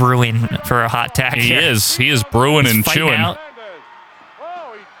really brewing for a hot tag. He is. He is brewing and chewing. Out.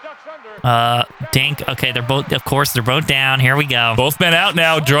 Dink. Okay, they're both down. Here we go. Both men out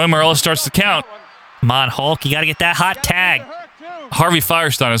now. Joey Morello starts to count. Come on, Hulk. You got to get that hot tag. Harvey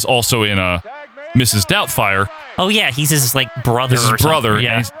Firestein is also in Mrs. Doubtfire. Oh, yeah. He's his brother. His brother.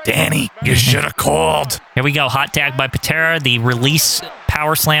 Yeah. Danny, you should have called. Here we go. Hot tag by Patera. The release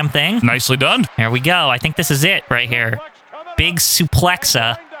power slam thing. Nicely done. Here we go. I think this is it right here. Big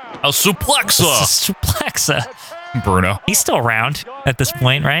suplexa. A suplexa. Suplexa. Bruno. He's still around at this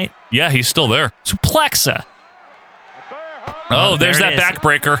point, right? Yeah, he's still there. Suplexa. Oh, there's that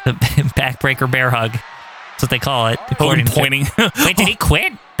backbreaker. The backbreaker bear hug. That's what they call it. Hogan pointing. Wait, did he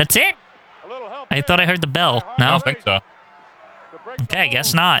quit? That's it? I thought I heard the bell. No? I don't think so. Okay, I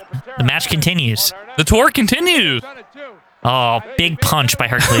guess not. The match continues. The tour continues. Oh, big punch by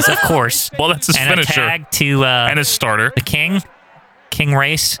Hercules, of course. Well, that's his finisher. And a tag to... and his starter. The King. King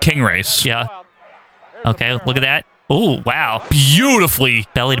Race. King Race. Yeah. Okay, look at that. Oh, wow. Beautifully.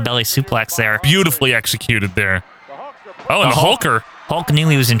 Belly-to-belly suplex there. Beautifully executed there. Oh, and the Hulker. Hulk knew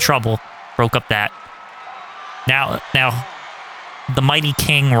he was in trouble. Broke up that. Now, the Mighty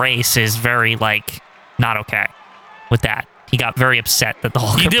King Race is very, not okay with that. He got very upset that the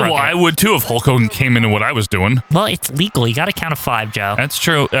Hulk He did. Well, I would too if Hulk Hogan came into what I was doing. Well, it's legal. You got to count of 5, Joe. That's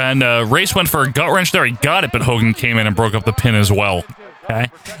true. And Race went for a gut wrench there. He got it, but Hogan came in and broke up the pin as well.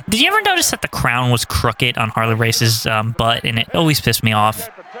 Okay. Did you ever notice that the crown was crooked on Harley Race's butt, and it always pissed me off?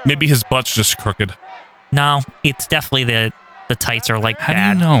 Maybe his butt's just crooked. No, it's definitely the tights are How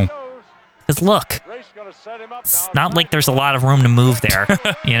bad. do you know? Because look, it's not like there's a lot of room to move there.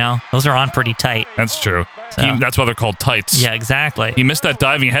 Those are on pretty tight. That's true. So. That's why they're called tights. Yeah, exactly. He missed that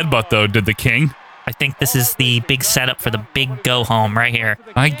diving headbutt, though, did the King? I think this is the big setup for the big go-home right here.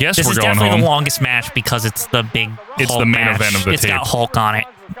 I guess we're going home. This is definitely the longest match because it's the big It's Hulk the main match. event of the It's tape. got Hulk on it.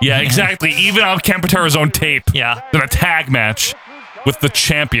 Yeah, exactly. Even on Ken Patera's own tape. Yeah. It's in a tag match with the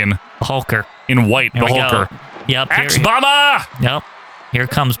champion. The Hulker. In white, Here the we Hulker. go. Yep. X-Bomber! Yep. Here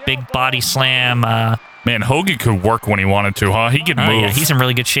comes big body slam. Man, Hogan could work when he wanted to, huh? He could move. Yeah, he's in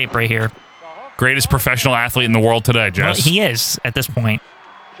really good shape right here. Greatest professional athlete in the world today, Well, Jess. he is at this point.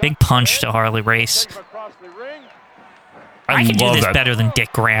 Big punch to Harley Race. I can do love this that. better than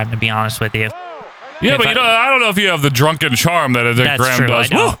Dick Graham, to be honest with you. Yeah, but I don't know if you have the drunken charm that Dick That's Graham true,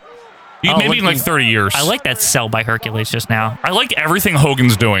 does. I know. Woo! Maybe in like 30 years. I like that sell by Hercules just now. I like everything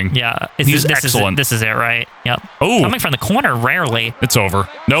Hogan's doing. Yeah. He's this excellent. This is it, right? Yep. Oh. Coming from the corner, rarely. It's over.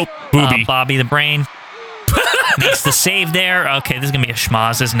 Nope. Booby. Bobby the Brain makes the save there. Okay, this is going to be a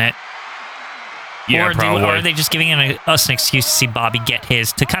schmoz, isn't it? Yeah, probably. Or are they just giving us an excuse to see Bobby get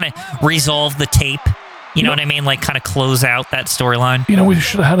his, to kind of resolve the tape? You know what I mean? Like, kind of close out that storyline. We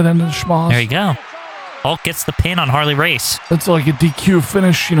should have had it end in the schmoz. There you go. Hulk gets the pin on Harley Race. That's like a DQ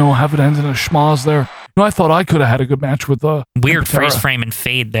finish, have it end in a schmoz there. I thought I could have had a good match with Weird Ken Patera. freeze frame and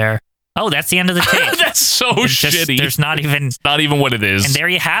fade there. Oh, that's the end of the tape. That's so shitty. There's not even... It's not even what it is. And there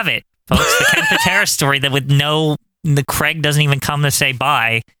you have it, folks. The Ken Patera story that the Craig doesn't even come to say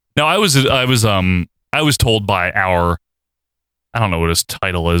bye. No, I was told by I don't know what his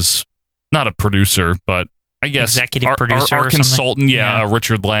title is. Not a producer, but I guess executive producer our or consultant, something?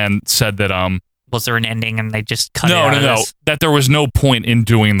 Richard Land said that was there an ending and they just cut it out of No. this? That there was no point in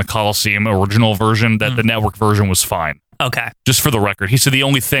doing the Coliseum original version, that the network version was fine. Okay. Just for the record. He said the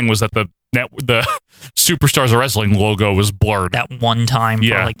only thing was that the Superstars of Wrestling logo was blurred. That one time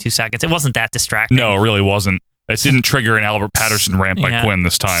for like 2 seconds. It wasn't that distracting. No, it really wasn't. It didn't trigger an Albert Patterson rant by Quinn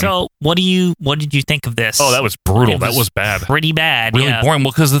this time. So what did you think of this? Oh, that was brutal. That was bad. Pretty bad. Really boring.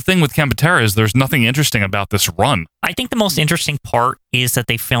 Well, because the thing with Ken Patera is there's nothing interesting about this run. I think the most interesting part is that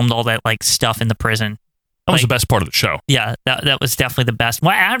they filmed all that stuff in the prison. That was the best part of the show. Yeah, that was definitely the best.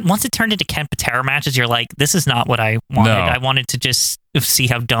 Once it turned into Ken Patera matches, you're like, this is not what I wanted. No. I wanted to just see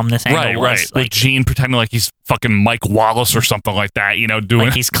how dumb this angle was. Right. Like Gene pretending like he's fucking Mike Wallace or something like that, doing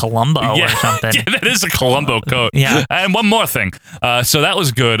like he's Columbo or something. Yeah, that is a Columbo coat. Yeah. And one more thing. So that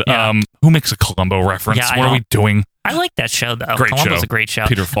was good. Yeah. Who makes a Columbo reference? Yeah, What are we doing? I like that show, though. Great Columbo's show. a great show.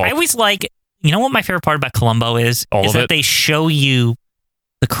 Peter Falk. I always like, what my favorite part about Columbo is? All is of that it? they show you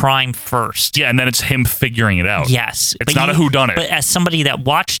the crime first. Yeah, and then it's him figuring it out. Yes. It's not a whodunit. But as somebody that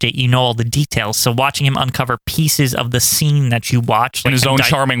watched it, you know all the details. So watching him uncover pieces of the scene that you watched. In like his him own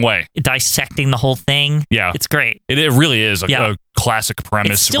charming way. Dissecting the whole thing. Yeah. It's great. It really is a classic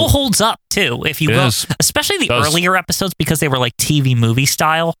premise. It still holds up, too, if you It will. is. Especially the Does. earlier episodes because they were like TV movie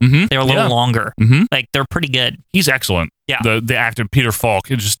style. Mhm. They're a little Yeah. longer. Mhm. Like, they're pretty good. He's excellent. Yeah. The actor, Peter Falk,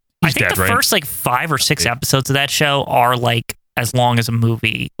 he's I think dead, the right? first 5 or 6 episodes of that show are as long as a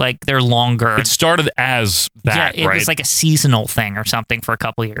movie. Like, they're longer. It started as that, yeah, it right? was like a seasonal thing or something for a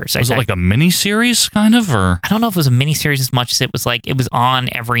couple of years. Was it like a mini-series, kind of, or? I don't know if it was a miniseries as much as it was on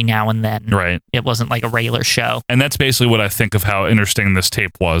every now and then. Right. It wasn't like a regular show. And that's basically what I think of how interesting this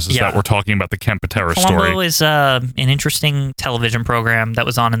tape was, is that we're talking about the Ken Patera Columbo story. is an interesting television program that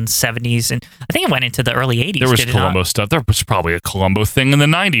was on in the 70s, and I think it went into the early 80s. There was did it not? Columbo stuff. There was probably a Columbo thing in the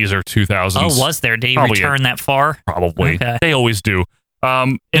 90s or 2000s. Oh, was there? Did he Probably return that far? Probably. Okay. They always do.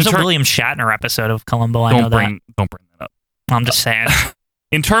 There's a William Shatner episode of Columbo. I know Don't bring that up. I'm just saying.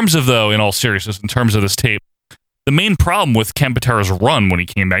 In terms of, though, in all seriousness, in terms of this tape, the main problem with Ken Patera's run when he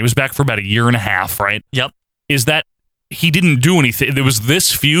came back, he was back for about a year and a half, right? Yep. Is that he didn't do anything. There was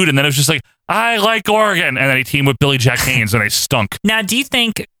this feud, and then it was just like, I like Oregon. And then he teamed with Billy Jack Haynes, and they stunk. Now, do you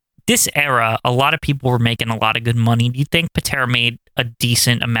think this era, a lot of people were making a lot of good money? Do you think Patera made a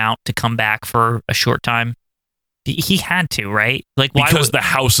decent amount to come back for a short time? He had to, right? Like, why because the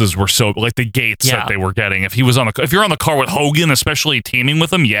houses were so, like the gates Yeah. that they were getting. If you're on the car with Hogan, especially teaming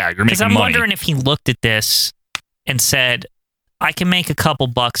with him, yeah, you're Because making I'm money. wondering if he looked at this and said, I can make a couple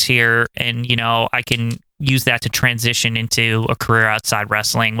bucks here, and I can use that to transition into a career outside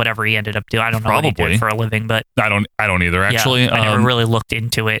wrestling, whatever he ended up doing. I don't know what he Probably. did for a living, but I don't either, actually. I never really looked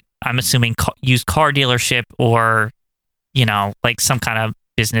into it. I'm assuming used car dealership or, like some kind of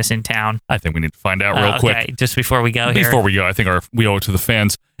business in town. I think we need to find out real quick. Okay, just before we go here. Before we go, I think we owe it to the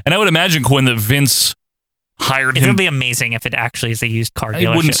fans. And I would imagine, Quinn, that Vince hired It him. would be amazing if it actually is a used car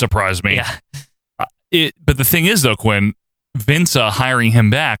dealership. It wouldn't surprise me. Yeah. But the thing is, though, Quinn, Vince hiring him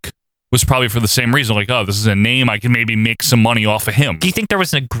back was probably for the same reason. Like, oh, this is a name. I can maybe make some money off of him. Do you think there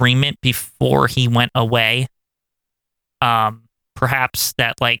was an agreement before he went away? Perhaps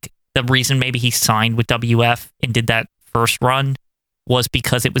that like the reason maybe he signed with WF and did that first run was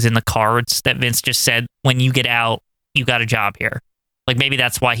because it was in the cards that Vince just said, when you get out, you got a job here. Like maybe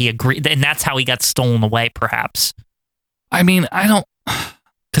that's why he agreed, and that's how he got stolen away, perhaps. I mean, I don't...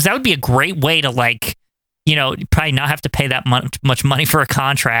 Because that would be a great way to, like, you know, probably not have to pay that much money for a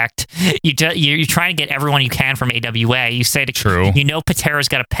contract. You're trying to get everyone you can from AWA. You say to... True. You know Patera's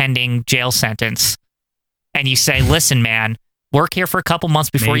got a pending jail sentence. And you say, listen, man, work here for a couple months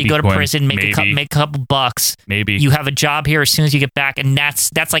before you go to prison, make a couple bucks. Maybe. You have a job here as soon as you get back, and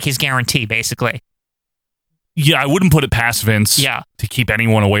that's like his guarantee, basically. Yeah, I wouldn't put it past Vince to keep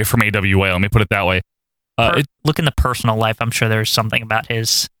anyone away from AWA. Let me put it that way. Look in the personal life. I'm sure there's something about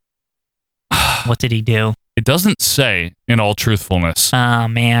his... What did he do? It doesn't say, in all truthfulness. Oh,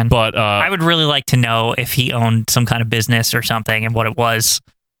 man. But I would really like to know if he owned some kind of business or something and what it was.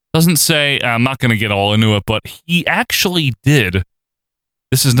 Doesn't say. I'm not going to get all into it, but he actually did.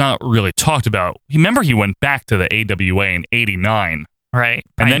 This is not really talked about. Remember, he went back to the AWA in '89. Right.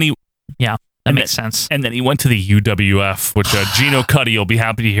 And then he... Yeah. That makes sense. And then he went to the UWF, which Gino Cuddy will be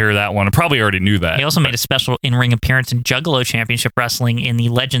happy to hear that one. I probably already knew that. He also made a special in-ring appearance in Juggalo Championship Wrestling in the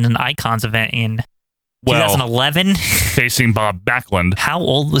Legends and Icons event in 2011. Facing Bob Backlund. How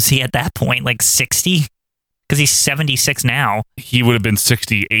old was he at that point? Like 60? Because he's 76 now. He would have been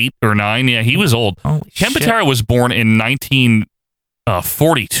 68 or 9. Yeah, he was old. Ken shit. Patera was born in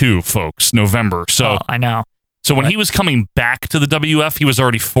 1942, folks, November. So I know. So when he was coming back to the WF, he was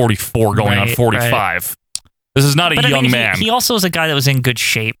already 44, going on 45. Right. This is not a young man. He also was a guy that was in good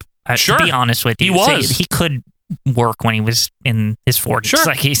shape. Sure. To be honest with you. He was. He could work when he was in his 40s. Sure.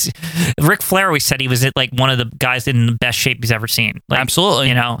 Like Ric Flair always said he was like one of the guys in the best shape he's ever seen. Like, absolutely.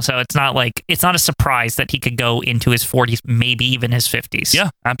 You know, so it's not a surprise that he could go into his 40s, maybe even his 50s.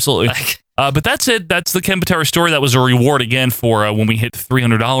 Yeah, absolutely. But that's it. That's the Ken Patera story. That was a reward again for when we hit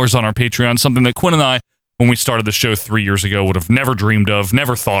 $300 on our Patreon, something that Quinn and I, when we started the show 3 years ago, would have never dreamed of,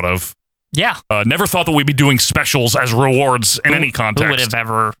 never thought of. Yeah. Never thought that we'd be doing specials as rewards in any context. Who would have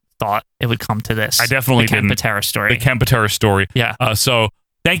ever thought it would come to this? I definitely didn't. The Ken Patera story. The Ken Patera story. Yeah. So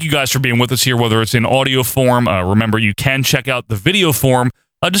thank you guys for being with us here, whether it's in audio form. Remember, you can check out the video form.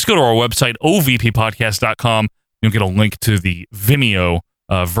 Just go to our website, ovppodcast.com. You'll get a link to the Vimeo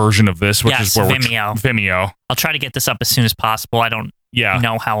version of this, which is where Vimeo. Vimeo. I'll try to get this up as soon as possible. I don't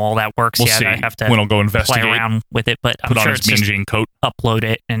know how all that works yet. See. I have to I'll go investigate. play around with it, but I'm sure it's Mean just Gene coat. Upload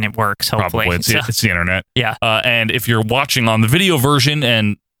it and it works, hopefully. Probably. It's the internet. Yeah. And if you're watching on the video version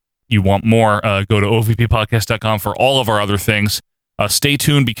and you want more, go to ovppodcast.com for all of our other things. Stay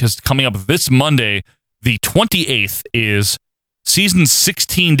tuned, because coming up this Monday, the 28th, is season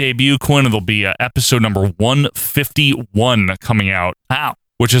 16 debut. Quinn, it'll be episode number 151 coming out. Wow.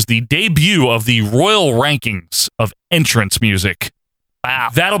 Which is the debut of the Royal Rankings of entrance music. Wow.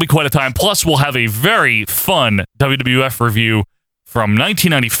 That'll be quite a time. Plus, we'll have a very fun WWF review from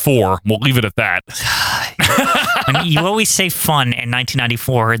 1994. We'll leave it at that. You always say fun in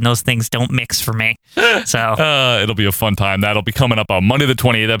 1994, and those things don't mix for me. So it'll be a fun time. That'll be coming up on Monday the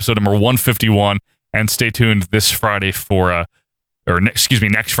 28th, episode number 151. And stay tuned this Friday for,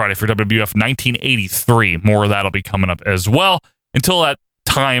 next Friday for WWF 1983. More of that'll be coming up as well. Until that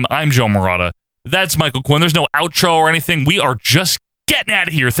time, I'm Joe Murata. That's Michael Quinn. There's no outro or anything. We are just getting out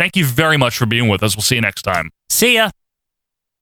of here. Thank you very much for being with us. We'll see you next time. See ya.